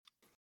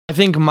 I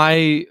think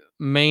my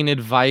main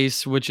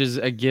advice, which is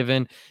a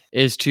given,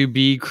 is to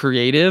be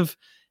creative.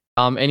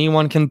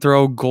 Anyone can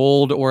throw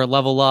gold or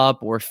level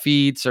up or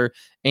feats or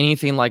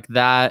anything like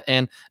that.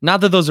 And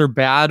not that those are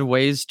bad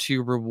ways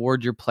to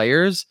reward your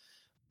players,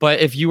 but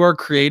if you are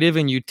creative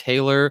and you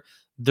tailor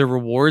the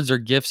rewards or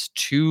gifts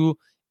to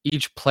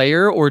each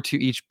player or to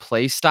each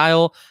play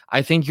style,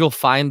 I think you'll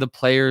find the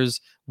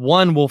players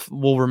one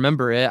will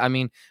remember it. I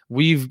mean,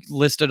 we've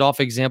listed off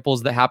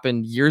examples that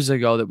happened years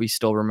ago that we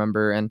still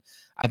remember, and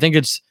I think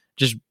it's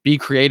just be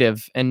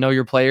creative and know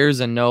your players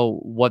and know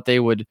what they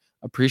would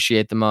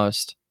appreciate the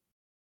most.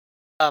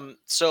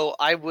 So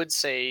I would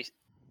say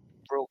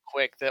real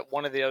quick that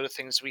one of the other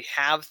things we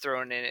have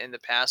thrown in the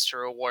past to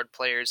reward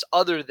players,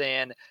 other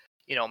than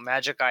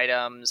magic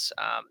items,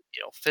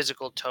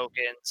 physical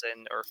tokens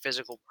and or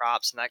physical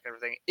props and that kind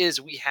of thing, is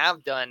we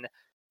have done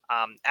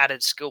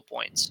added skill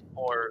points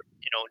or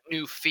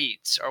new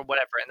feats or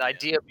whatever. And the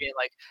idea being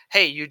like,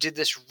 hey, you did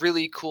this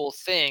really cool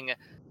thing,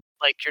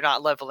 like you're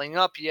not leveling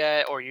up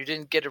yet, or you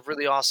didn't get a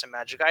really awesome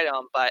magic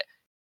item, but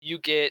you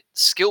get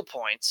skill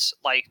points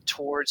like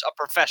towards a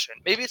profession.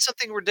 Maybe it's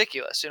something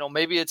ridiculous,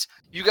 maybe it's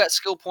you got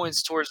skill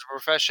points towards the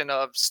profession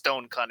of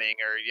stone cutting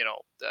or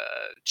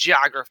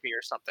geography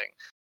or something.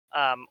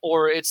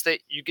 Or it's that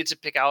you get to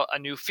pick out a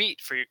new feat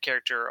for your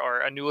character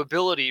or a new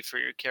ability for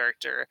your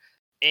character.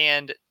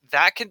 And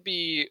that can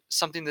be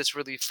something that's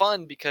really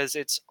fun because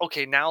it's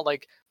okay now,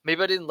 like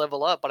maybe I didn't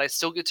level up, but I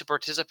still get to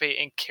participate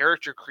in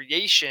character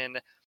creation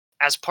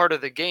as part of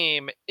the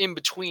game in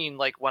between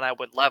like when I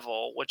would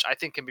level, which I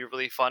think can be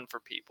really fun for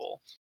people.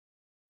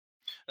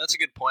 That's a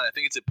good point. I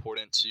think it's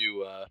important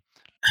to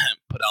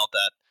put out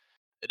that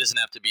it doesn't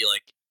have to be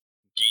like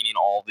gaining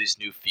all these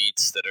new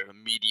feats that are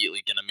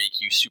immediately going to make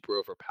you super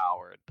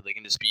overpowered, but they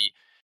can just be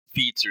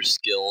feats or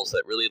skills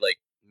that really like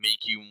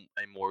make you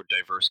a more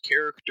diverse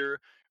character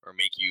or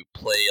make you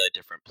play a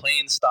different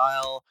playing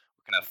style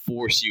or kind of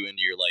force you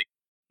into your like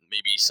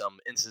maybe some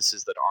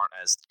instances that aren't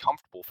as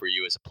comfortable for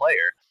you as a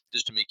player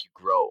just to make you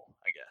grow,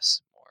 I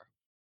guess, more.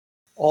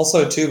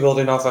 Also, too,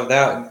 building off of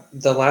that,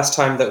 the last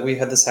time that we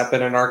had this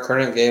happen in our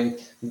current game,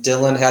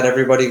 Dylan had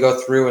everybody go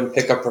through and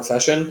pick a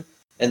profession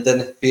and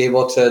then be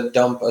able to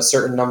dump a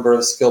certain number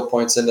of skill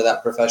points into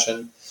that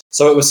profession.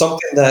 So it was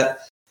something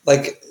that,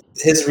 like,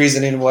 his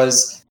reasoning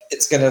was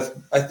it's going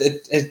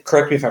to,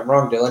 correct me if I'm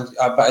wrong, Dylan,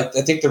 but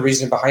I think the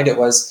reason behind it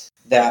was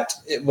that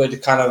it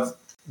would kind of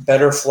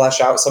better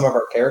flesh out some of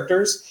our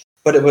characters,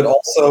 but it would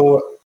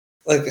also,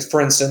 like, for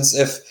instance,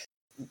 if,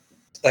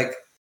 like,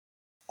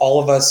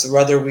 all of us,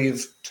 whether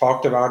we've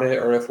talked about it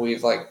or if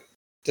we've like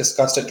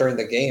discussed it during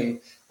the game,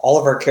 all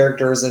of our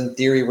characters in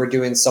theory were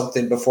doing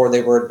something before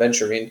they were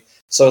adventuring.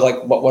 So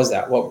like, what was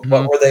that? What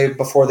were they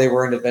before they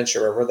were an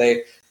adventurer? Were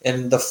they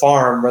in the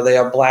farm? Were they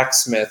a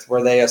blacksmith?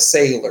 Were they a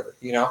sailor?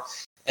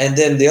 And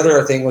then the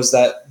other thing was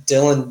that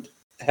Dylan,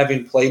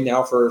 having played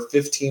now for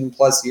 15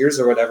 plus years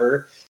or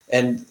whatever,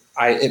 and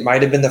it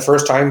might have been the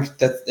first time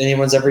that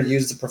anyone's ever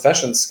used the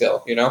profession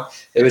skill.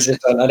 It was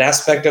just an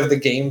aspect of the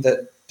game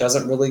that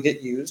doesn't really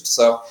get used.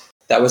 So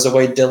that was a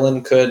way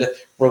Dylan could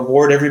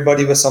reward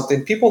everybody with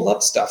something. People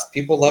love stuff.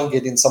 People love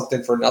getting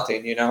something for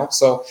nothing,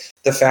 So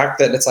the fact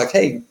that it's like,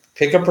 hey,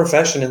 pick a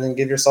profession and then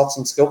give yourself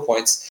some skill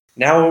points.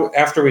 Now,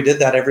 after we did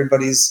that,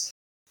 everybody's,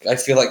 I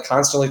feel like,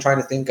 constantly trying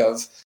to think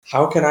of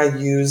how can I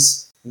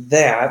use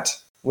that,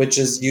 which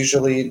is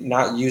usually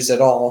not used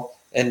at all,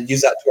 and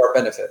use that to our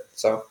benefit.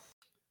 So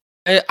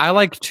I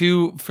like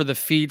too for the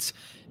feats.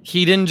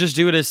 He didn't just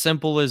do it as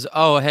simple as,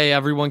 oh, hey,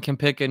 everyone can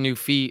pick a new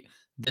feat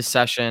this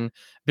session,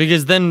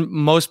 because then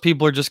most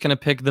people are just going to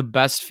pick the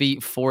best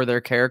feat for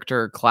their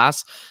character or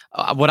class.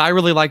 What I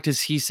really liked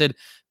is he said,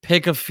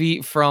 pick a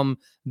feat from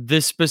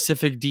this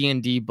specific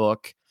D&D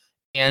book.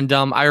 And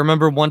I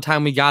remember one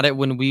time we got it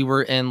when we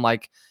were in,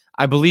 like,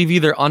 I believe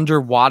either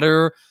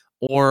underwater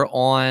or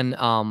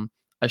on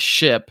a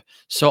ship.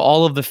 So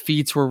all of the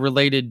feats were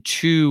related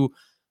to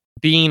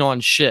being on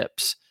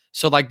ships.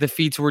 So like the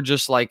feats were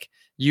just like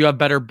you have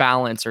better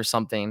balance or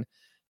something.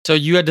 So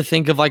you had to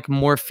think of like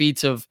more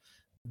feats of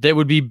that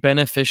would be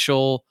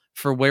beneficial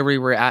for where we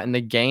were at in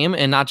the game,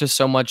 and not just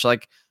so much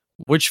like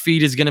which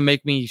feat is going to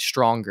make me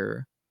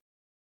stronger.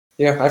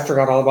 Yeah, I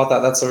forgot all about that.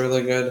 That's a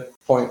really good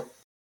point.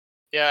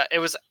 Yeah, it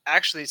was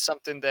actually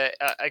something that,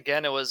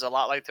 again, it was a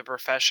lot like the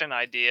profession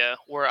idea,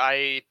 where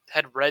I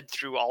had read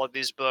through all of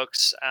these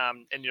books,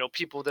 and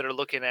people that are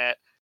looking at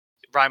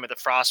Rime of the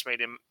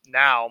Frostmaiden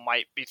now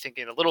might be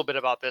thinking a little bit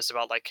about this,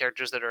 about like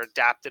characters that are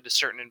adapted to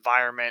certain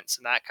environments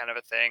and that kind of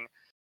a thing.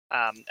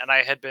 And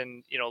I had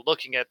been,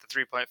 looking at the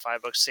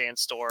 3.5 book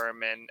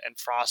Sandstorm and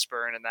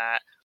Frostburn and that,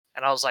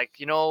 and I was like,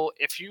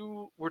 if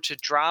you were to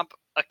drop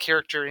a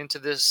character into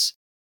this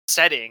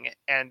setting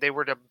and they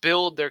were to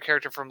build their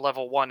character from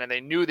level 1 and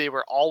they knew they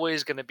were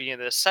always going to be in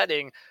this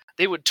setting,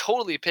 they would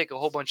totally pick a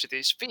whole bunch of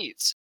these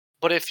feats.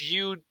 But if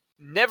you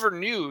never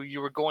knew you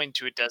were going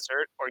to a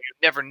desert, or you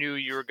never knew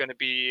you were going to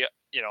be,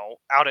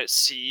 out at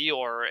sea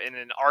or in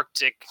an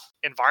Arctic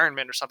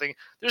environment or something,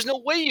 there's no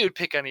way you'd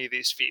pick any of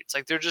these feats.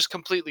 Like they're just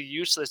completely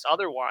useless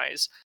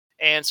otherwise.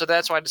 And so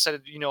that's why I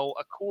decided,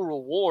 a cool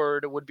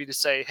reward would be to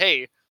say,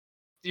 hey,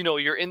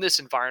 you're in this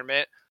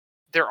environment.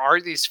 There are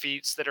these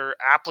feats that are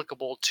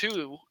applicable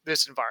to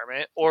this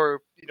environment,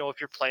 or, if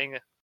you're playing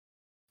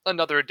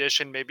another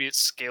edition, maybe it's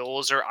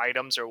skills or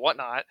items or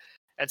whatnot,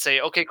 and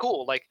say, okay,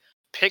 cool, like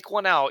pick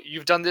one out.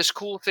 You've done this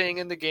cool thing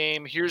in the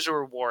game. Here's a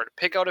reward.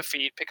 Pick out a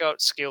feat, pick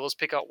out skills,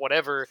 pick out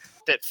whatever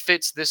that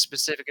fits this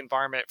specific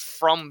environment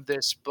from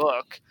this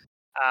book,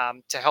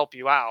 to help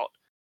you out.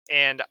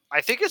 And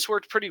I think it's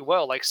worked pretty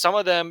well. Like some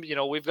of them,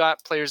 we've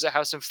got players that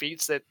have some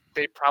feats that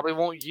they probably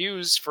won't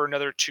use for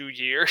another 2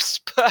 years,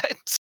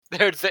 but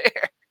they're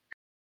there.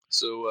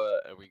 So,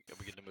 are we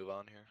going to move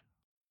on here?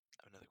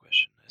 I have another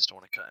question. I just don't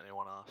want to cut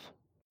anyone off.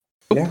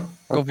 Yeah.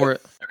 Go for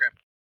it. Okay.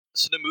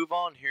 So to move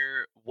on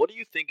here, what do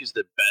you think is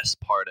the best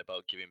part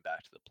about giving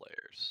back to the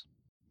players?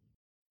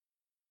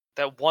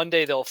 That one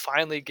day they'll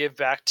finally give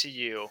back to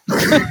you.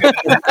 That's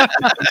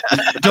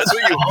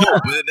what you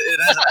hope, but it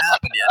hasn't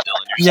happened yet,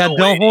 Dylan. You're Yeah, still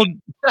don't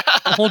waiting.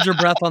 hold your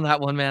breath on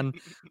that one, man.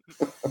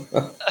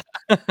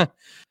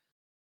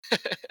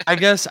 I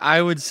guess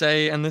I would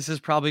say, and this is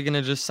probably going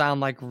to just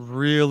sound like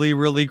really,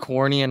 really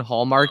corny and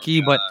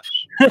hallmarky, but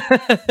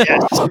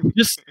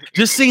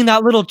just seeing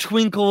that little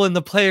twinkle in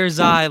the player's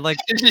eye, like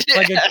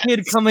a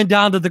kid coming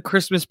down to the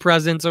Christmas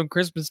presents on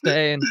Christmas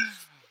Day and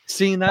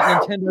seeing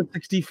that Nintendo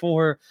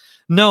 64.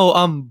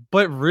 No,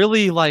 but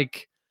really,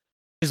 like,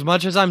 as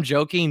much as I'm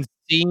joking,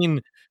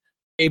 seeing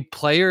a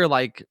player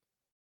like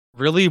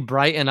really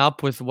brighten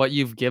up with what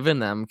you've given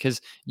them, because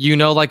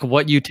like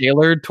what you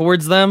tailored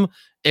towards them,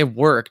 it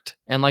worked,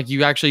 and like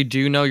you actually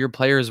do know your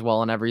players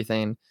well and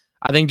everything.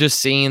 I think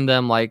just seeing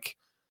them like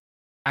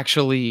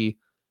actually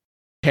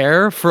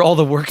care for all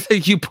the work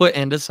that you put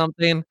into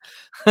something.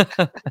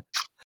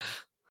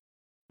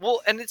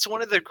 Well, and it's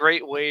one of the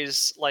great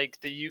ways like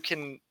that you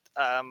can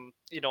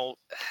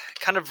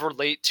kind of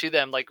relate to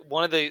them. Like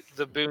one of the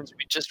boons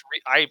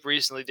I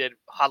recently did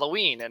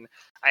Halloween, and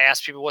I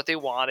asked people what they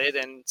wanted,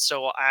 and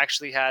so I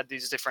actually had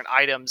these different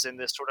items in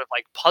this sort of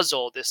like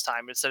puzzle this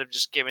time instead of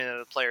just giving it to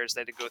the players.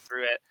 They had to go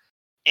through it,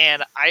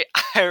 and I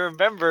I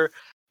remember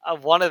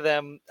one of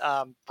them,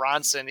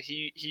 Bronson.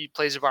 He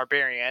plays a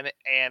barbarian,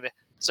 and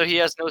so he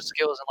has no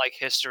skills in like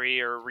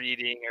history or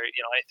reading or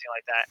anything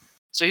like that.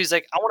 So he's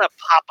like, I want a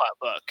pop-up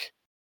book,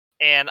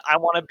 and I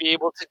want to be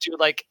able to do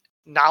like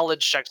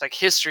knowledge checks, like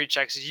history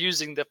checks,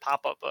 using the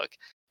pop-up book.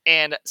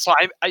 And so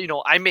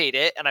I made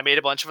it, and I made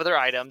a bunch of other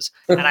items,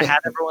 and I had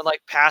everyone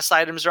like pass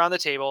items around the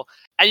table,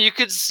 and you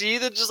could see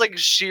the just like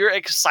sheer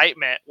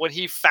excitement when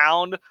he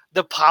found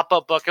the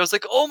pop-up book. I was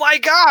like, oh my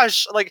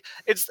gosh, like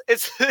it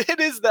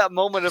is that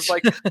moment of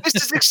like, this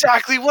is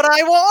exactly what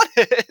I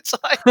wanted. It's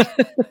like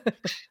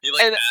you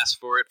like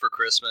asked for it for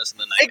Christmas, and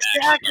the night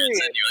actually gets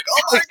it, and you're like,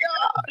 oh my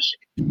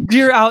gosh,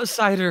 dear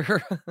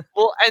outsider.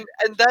 Well, and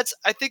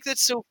I think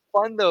that's so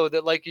fun though,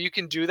 that like you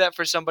can do that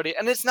for somebody,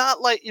 and it's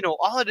not like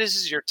all it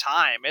is your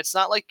time. It's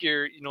not like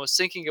you're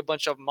sinking a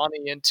bunch of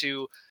money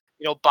into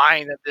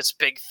buying this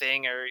big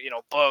thing, or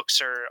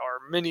books or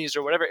minis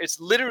or whatever. It's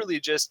literally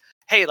just,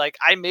 hey, like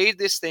I made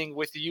this thing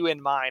with you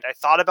in mind. I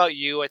thought about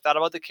you. I thought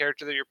about the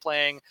character that you're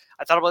playing.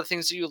 I thought about the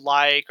things that you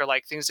like, or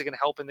like things that can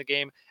help in the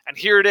game. And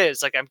here it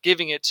is. Like I'm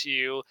giving it to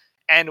you.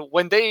 And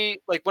when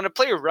when a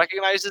player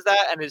recognizes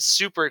that and is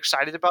super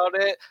excited about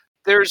it,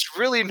 there's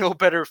really no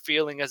better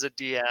feeling as a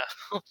DM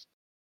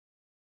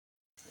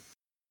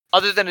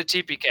other than a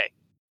TPK.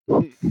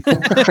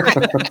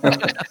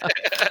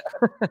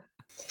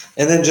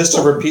 And then just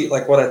to repeat,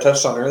 like what I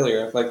touched on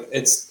earlier, like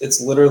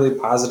it's literally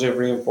positive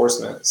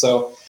reinforcement.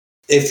 So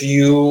if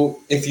you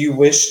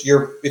wish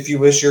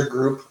your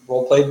group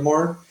role played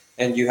more,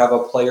 and you have a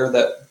player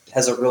that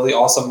has a really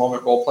awesome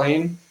moment role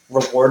playing,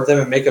 reward them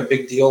and make a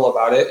big deal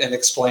about it and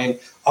explain,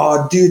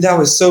 oh dude, that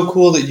was so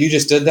cool that you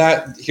just did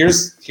that.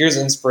 Here's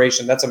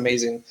inspiration. That's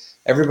amazing.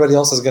 Everybody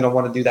else is going to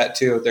want to do that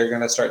too. They're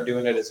going to start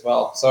doing it as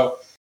well. So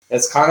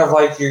it's kind of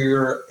like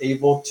you're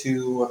able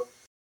to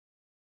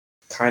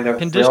kind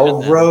of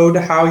railroad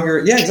how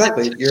you're. Yeah,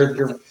 exactly. You're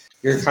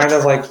kind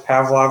of like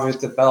Pavlov with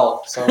the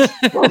bell. So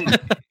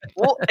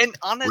well, and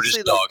honestly, we're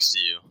just dogs to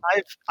you.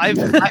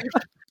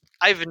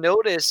 I've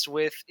noticed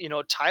with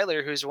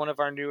Tyler, who's one of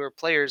our newer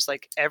players,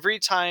 like every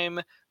time,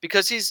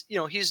 because he's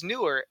he's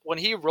newer, when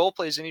he role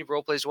plays and he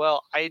role plays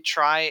well, I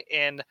try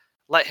and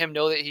let him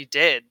know that he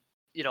did,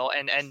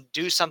 and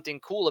do something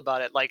cool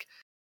about it. Like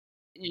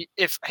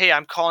if, hey,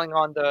 I'm calling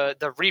on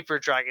the Reaper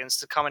dragons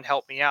to come and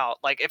help me out.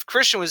 Like if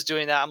Christian was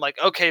doing that, I'm like,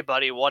 okay,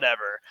 buddy,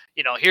 whatever.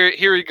 Here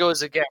he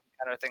goes again,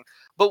 kind of thing.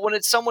 But when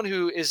it's someone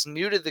who is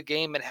new to the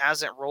game and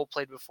hasn't role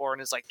played before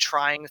and is like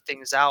trying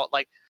things out,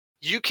 like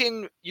you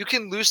can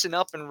loosen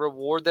up and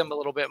reward them a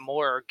little bit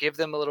more, or give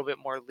them a little bit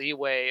more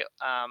leeway,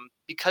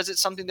 because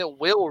it's something that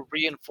will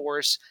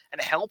reinforce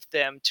and help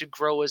them to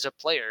grow as a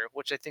player,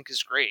 which I think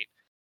is great.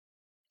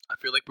 I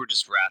feel like we're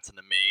just rats in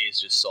a maze,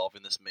 just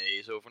solving this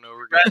maze over and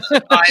over again. Rats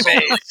And in my I've solved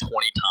it maze. like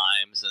 20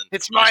 times, and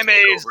It's you my just look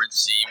maze. over and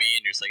see me,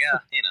 and you're just like,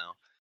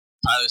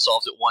 Tyler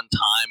solves it one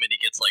time, and he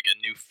gets like a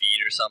new feed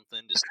or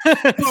something. Just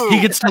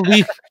he gets to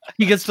leave.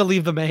 He gets to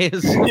leave the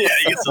maze. yeah,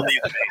 he gets to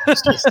leave the maze.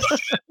 Still stuck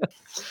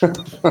in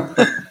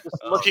it.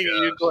 Just looking at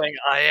you, gosh. going,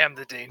 "I am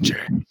the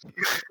danger."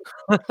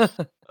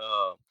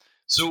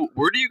 So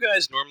where do you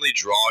guys normally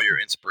draw your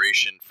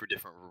inspiration for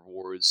different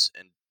rewards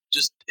and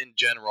just in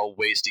general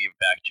ways to give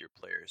back to your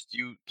players?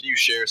 Can you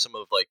share some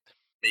of like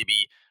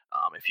maybe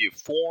if you have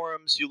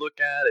forums you look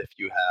at, if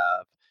you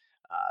have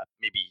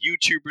maybe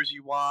YouTubers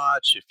you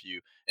watch, if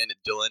you and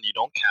Dylan you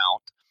don't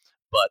count,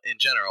 but in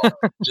general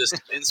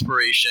just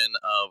inspiration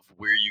of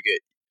where you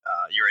get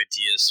your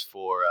ideas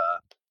for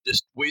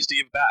just ways to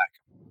give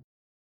back.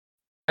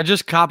 I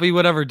just copy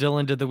whatever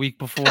Dylan did the week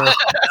before. No,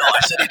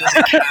 I said he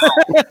doesn't count.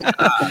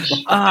 Gosh, did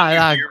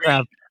you hear me?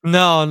 crap.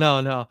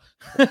 No.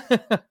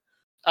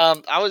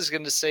 I was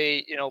going to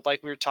say,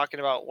 like we were talking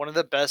about, one of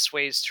the best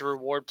ways to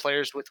reward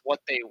players with what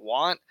they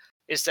want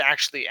is to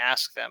actually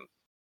ask them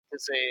to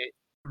say,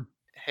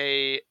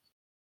 "Hey,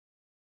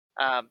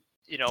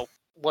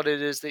 what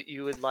it is that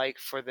you would like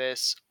for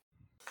this.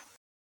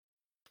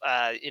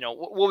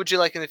 What would you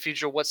like in the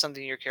future? What's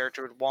something your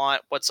character would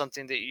want? What's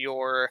something that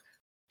your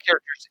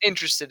character's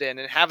interested in?"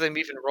 And have them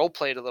even role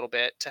play it a little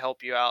bit to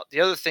help you out. The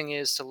other thing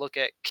is to look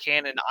at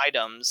canon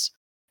items.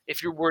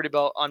 If you're worried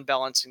about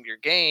unbalancing your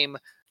game,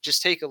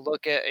 just take a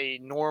look at a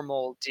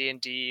normal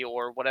D&D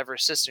or whatever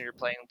system you're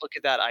playing. Look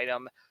at that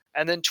item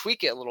and then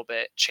tweak it a little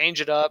bit,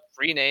 change it up,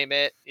 rename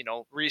it,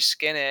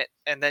 reskin it,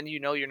 and then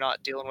you're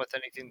not dealing with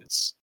anything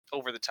that's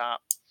over the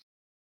top.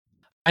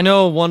 I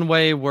know one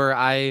way where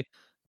I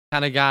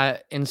kind of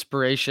got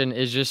inspiration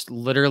is just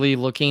literally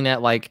looking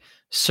at like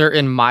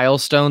certain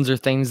milestones or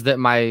things that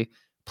my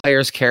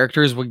players'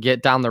 characters would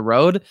get down the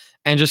road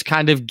and just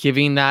kind of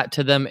giving that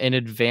to them in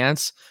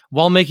advance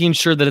while making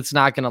sure that it's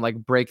not going to like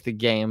break the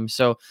game.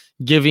 So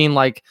giving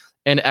like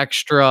an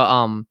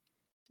extra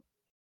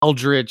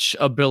eldritch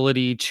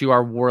ability to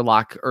our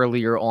warlock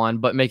earlier on,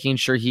 but making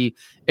sure he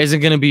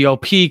isn't going to be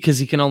OP because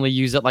he can only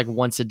use it like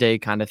once a day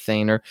kind of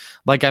thing. Or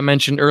like I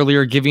mentioned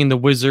earlier, giving the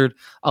wizard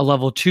a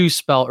level 2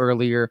 spell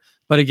earlier,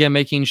 but again,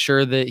 making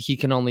sure that he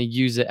can only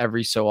use it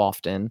every so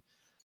often.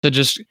 So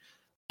just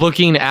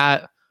looking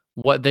at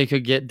what they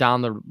could get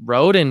down the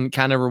road and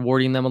kind of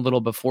rewarding them a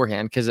little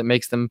beforehand because it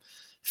makes them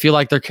feel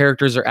like their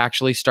characters are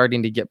actually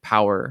starting to get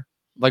power,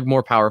 like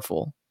more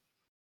powerful.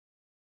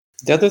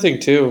 The other thing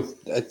too,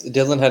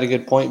 Dylan had a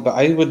good point, but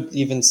I would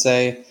even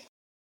say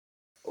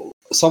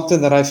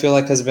something that I feel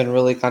like has been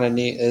really kind of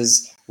neat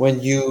is when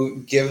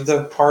you give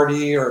the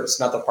party, or it's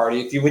not the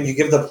party, when you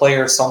give the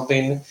player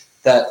something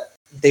that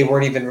they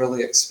weren't even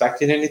really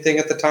expecting anything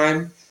at the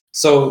time.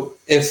 So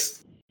if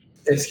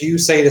you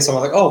say to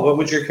someone like, "Oh, what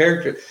would your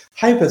character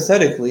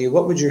hypothetically?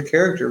 What would your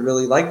character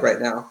really like right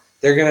now?"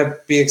 They're gonna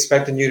be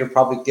expecting you to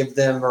probably give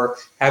them or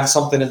have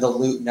something in the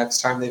loot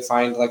next time they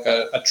find like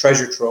a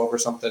treasure trove or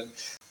something.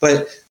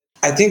 But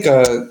I think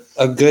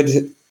a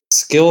good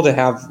skill to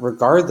have,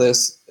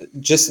 regardless,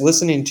 just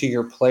listening to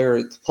your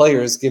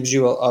players gives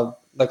you a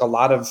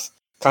lot of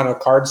kind of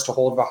cards to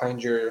hold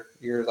behind your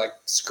like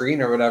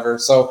screen or whatever.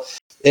 So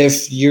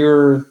if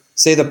you're,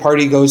 say the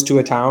party goes to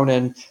a town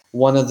and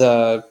one of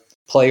the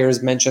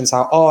players mentions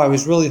how, "Oh, I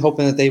was really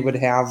hoping that they would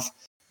have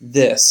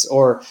this,"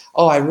 or,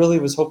 "Oh, I really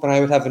was hoping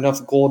I would have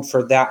enough gold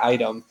for that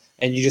item,"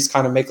 and you just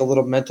kind of make a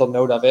little mental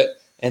note of it,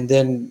 and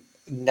then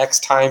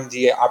next time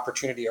the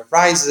opportunity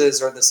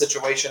arises or the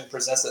situation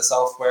presents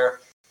itself where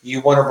you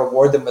want to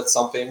reward them with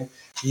something,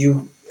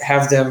 you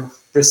have them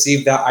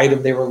receive that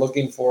item they were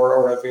looking for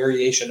or a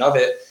variation of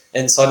it,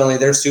 and suddenly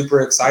they're super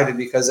excited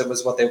because it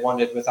was what they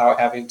wanted without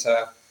having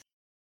to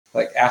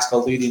like ask a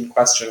leading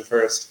question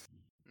first.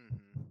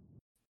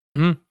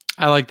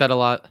 I like that a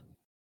lot.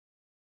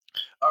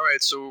 All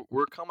right, so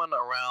we're coming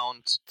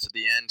around to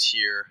the end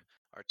here.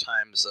 Our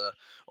time's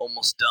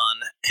almost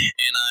done,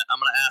 and I'm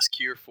going to ask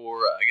here for,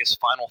 I guess,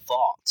 final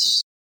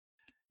thoughts.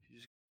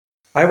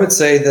 I would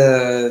say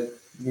the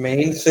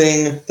main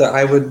thing that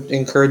I would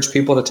encourage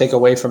people to take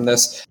away from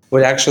this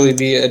would actually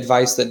be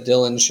advice that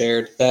Dylan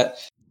shared, that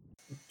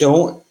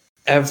don't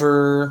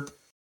ever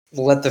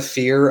let the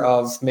fear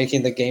of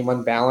making the game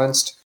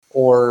unbalanced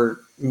or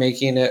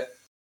making it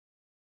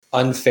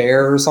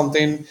unfair or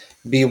something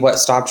be what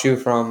stops you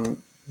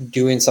from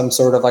doing some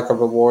sort of like a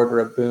reward or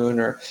a boon,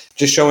 or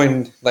just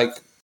showing like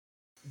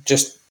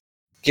just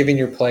giving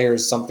your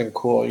players something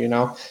cool.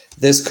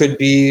 This could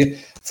be,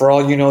 for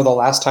all you know, the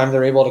last time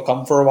they're able to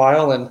come for a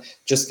while, and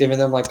just giving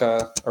them like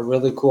a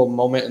really cool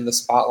moment in the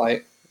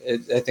spotlight,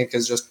 I think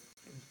is just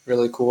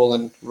really cool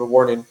and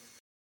rewarding.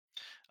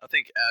 I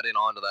think adding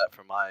on to that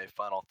for my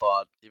final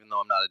thought, even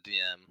though I'm not a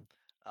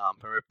DM,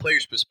 from a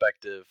player's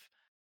perspective,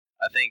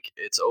 I think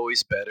it's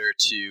always better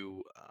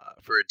to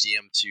for a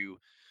DM to,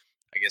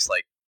 I guess,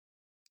 like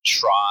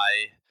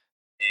try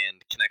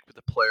and connect with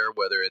the player,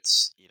 whether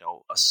it's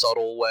a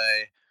subtle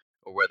way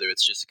or whether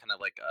it's just kind of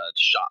like a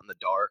shot in the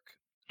dark.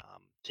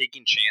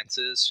 Taking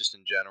chances, just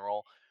in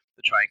general,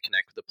 to try and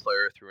connect with the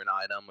player through an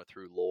item or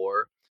through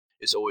lore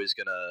is always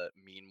gonna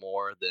mean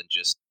more than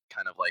just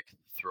kind of like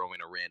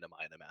throwing a random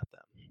item at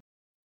them.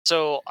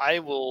 So I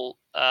will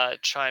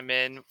chime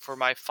in for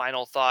my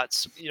final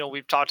thoughts.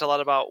 We've talked a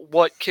lot about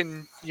what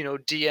can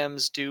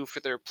DMs do for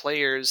their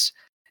players.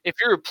 If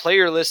you're a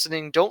player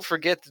listening, don't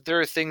forget that there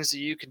are things that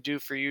you can do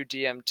for you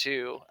DM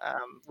too.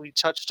 We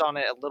touched on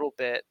it a little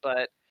bit,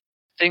 but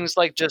things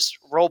like just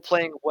role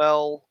playing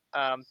well,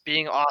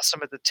 being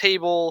awesome at the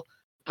table,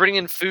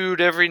 bringing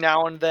food every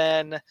now and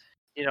then,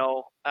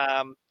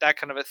 that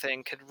kind of a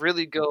thing could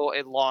really go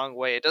a long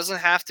way. It doesn't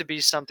have to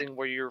be something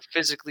where you're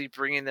physically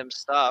bringing them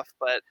stuff,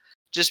 but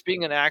just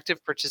being an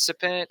active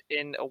participant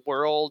in a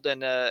world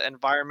and an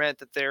environment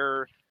that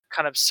they're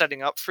kind of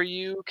setting up for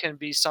you can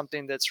be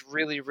something that's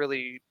really,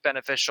 really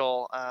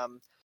beneficial.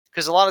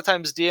 Because a lot of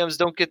times DMs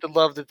don't get the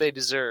love that they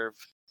deserve.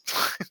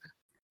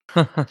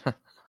 I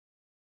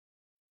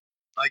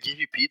gave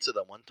you pizza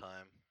that one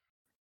time.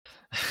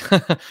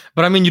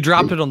 But I mean, you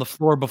dropped it on the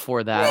floor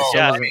before that, Well, so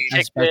yeah, it I wasn't mean,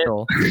 as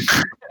special. And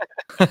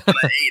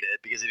I ate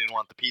it because I didn't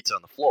want the pizza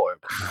on the floor.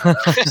 But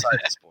that was beside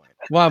this point.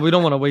 Wow, we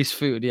don't want to waste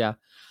food. Yeah.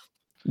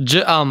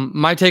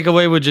 My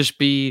takeaway would just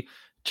be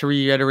to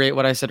reiterate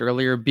what I said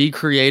earlier: be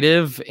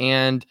creative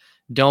and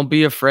don't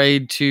be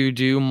afraid to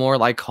do more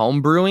like home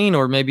brewing,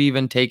 or maybe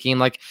even taking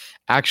like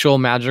actual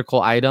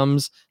magical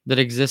items that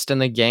exist in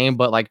the game,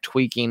 but like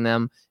tweaking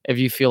them if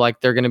you feel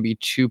like they're going to be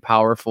too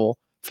powerful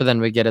for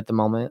them to get at the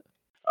moment.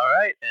 All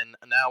right, and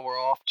now we're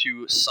off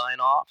to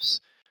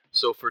sign-offs.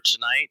 So for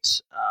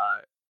tonight,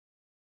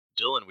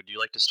 Dylan, would you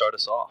like to start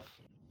us off?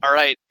 All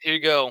right, here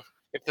you go.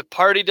 If the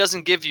party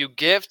doesn't give you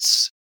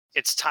gifts,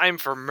 it's time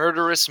for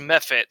murderous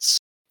methods.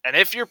 And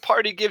if your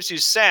party gives you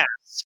sass,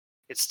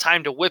 it's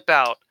time to whip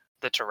out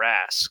the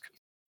Tarrasque.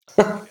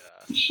 Oh my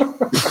gosh.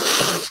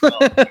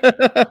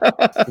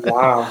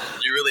 Wow.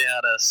 You really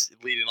had us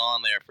leading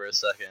on there for a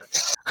second.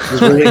 You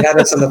really had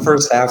us in the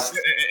first half.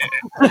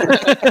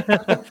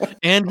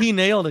 And he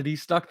nailed it. He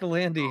stuck the Oh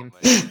landing. my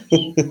gosh.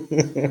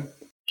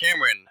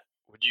 Cameron,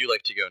 would you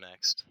like to go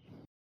next?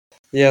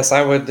 Yes,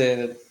 I would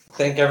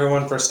thank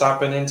everyone for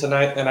stopping in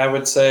tonight. And I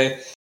would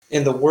say,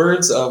 in the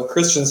words of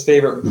Christian's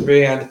favorite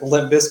band,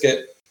 Limp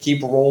Bizkit,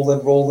 keep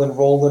rolling, rolling,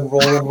 rolling,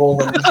 rolling,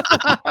 rolling.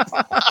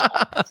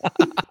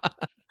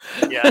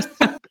 Yes.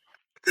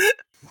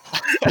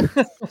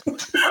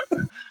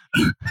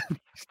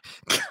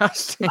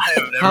 Gosh dang. I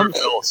have never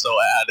felt so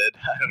added.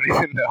 I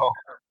don't even know.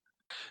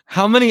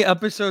 How many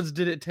episodes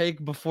did it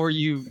take before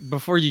you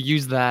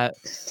used that?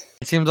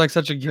 It seems like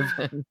such a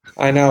given.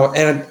 I know.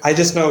 And I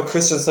just know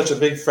Christian's such a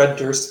big Fred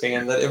Durst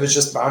fan that it was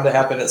just bound to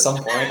happen at some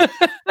point.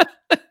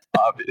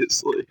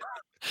 Obviously.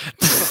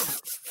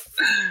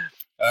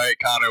 All right,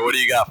 Connor, what do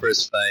you got for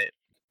us tonight?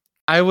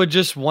 I would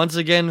just once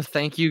again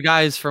thank you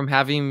guys for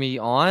having me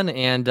on,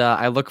 and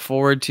I look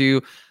forward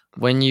to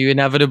when you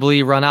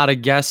inevitably run out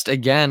of guests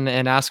again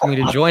and ask me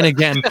to join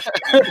again.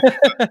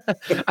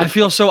 I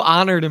feel so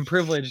honored and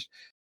privileged.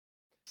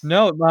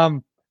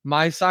 No,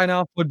 my sign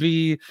off would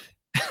be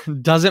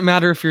doesn't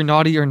matter if you're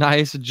naughty or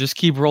nice, just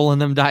keep rolling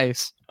them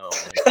dice. Oh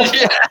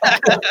my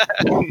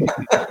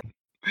God.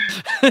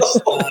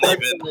 It's not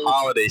even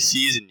holiday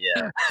season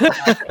yet.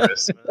 Not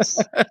Christmas.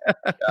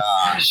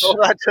 Gosh. Go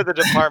back to the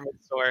department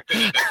store.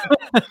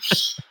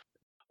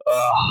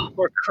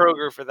 Or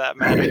Kroger, for that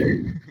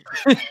matter.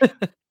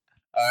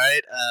 All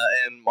right,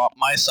 and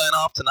my sign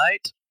off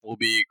tonight will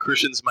be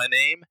Christian's my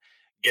name,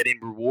 getting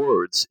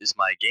rewards is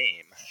my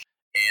game,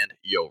 and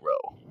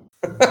YOLO.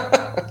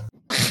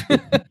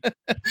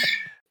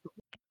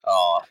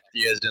 Oh,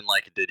 you guys didn't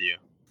like it, did you?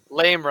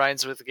 Lame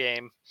rhymes with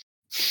game.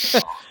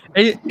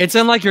 It's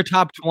in like your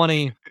top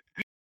 20.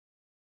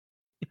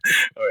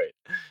 All right.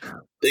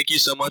 Thank you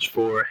so much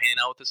for hanging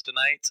out with us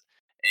tonight.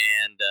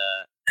 And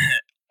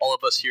all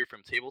of us here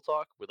from Table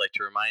Talk would like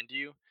to remind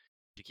you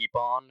to keep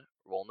on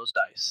rolling those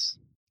dice.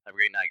 Have a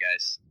great night,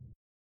 guys.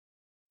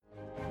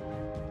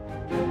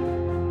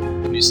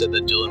 When you said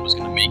that Dylan was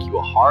going to make you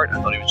a heart,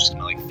 I thought he was just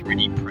going to like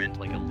 3D print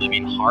like a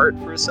living heart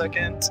for a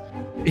second.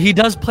 He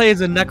does play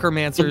as a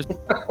necromancer.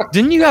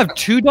 Didn't you have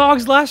 2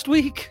 dogs last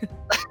week?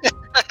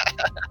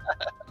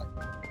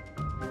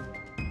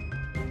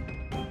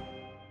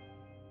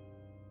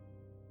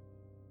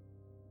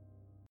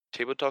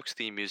 Table Talk's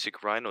theme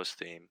music, Rhino's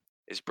Theme,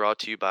 is brought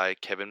to you by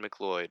Kevin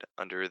McLeod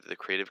under the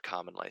Creative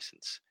Commons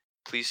license.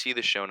 Please see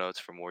the show notes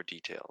for more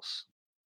details.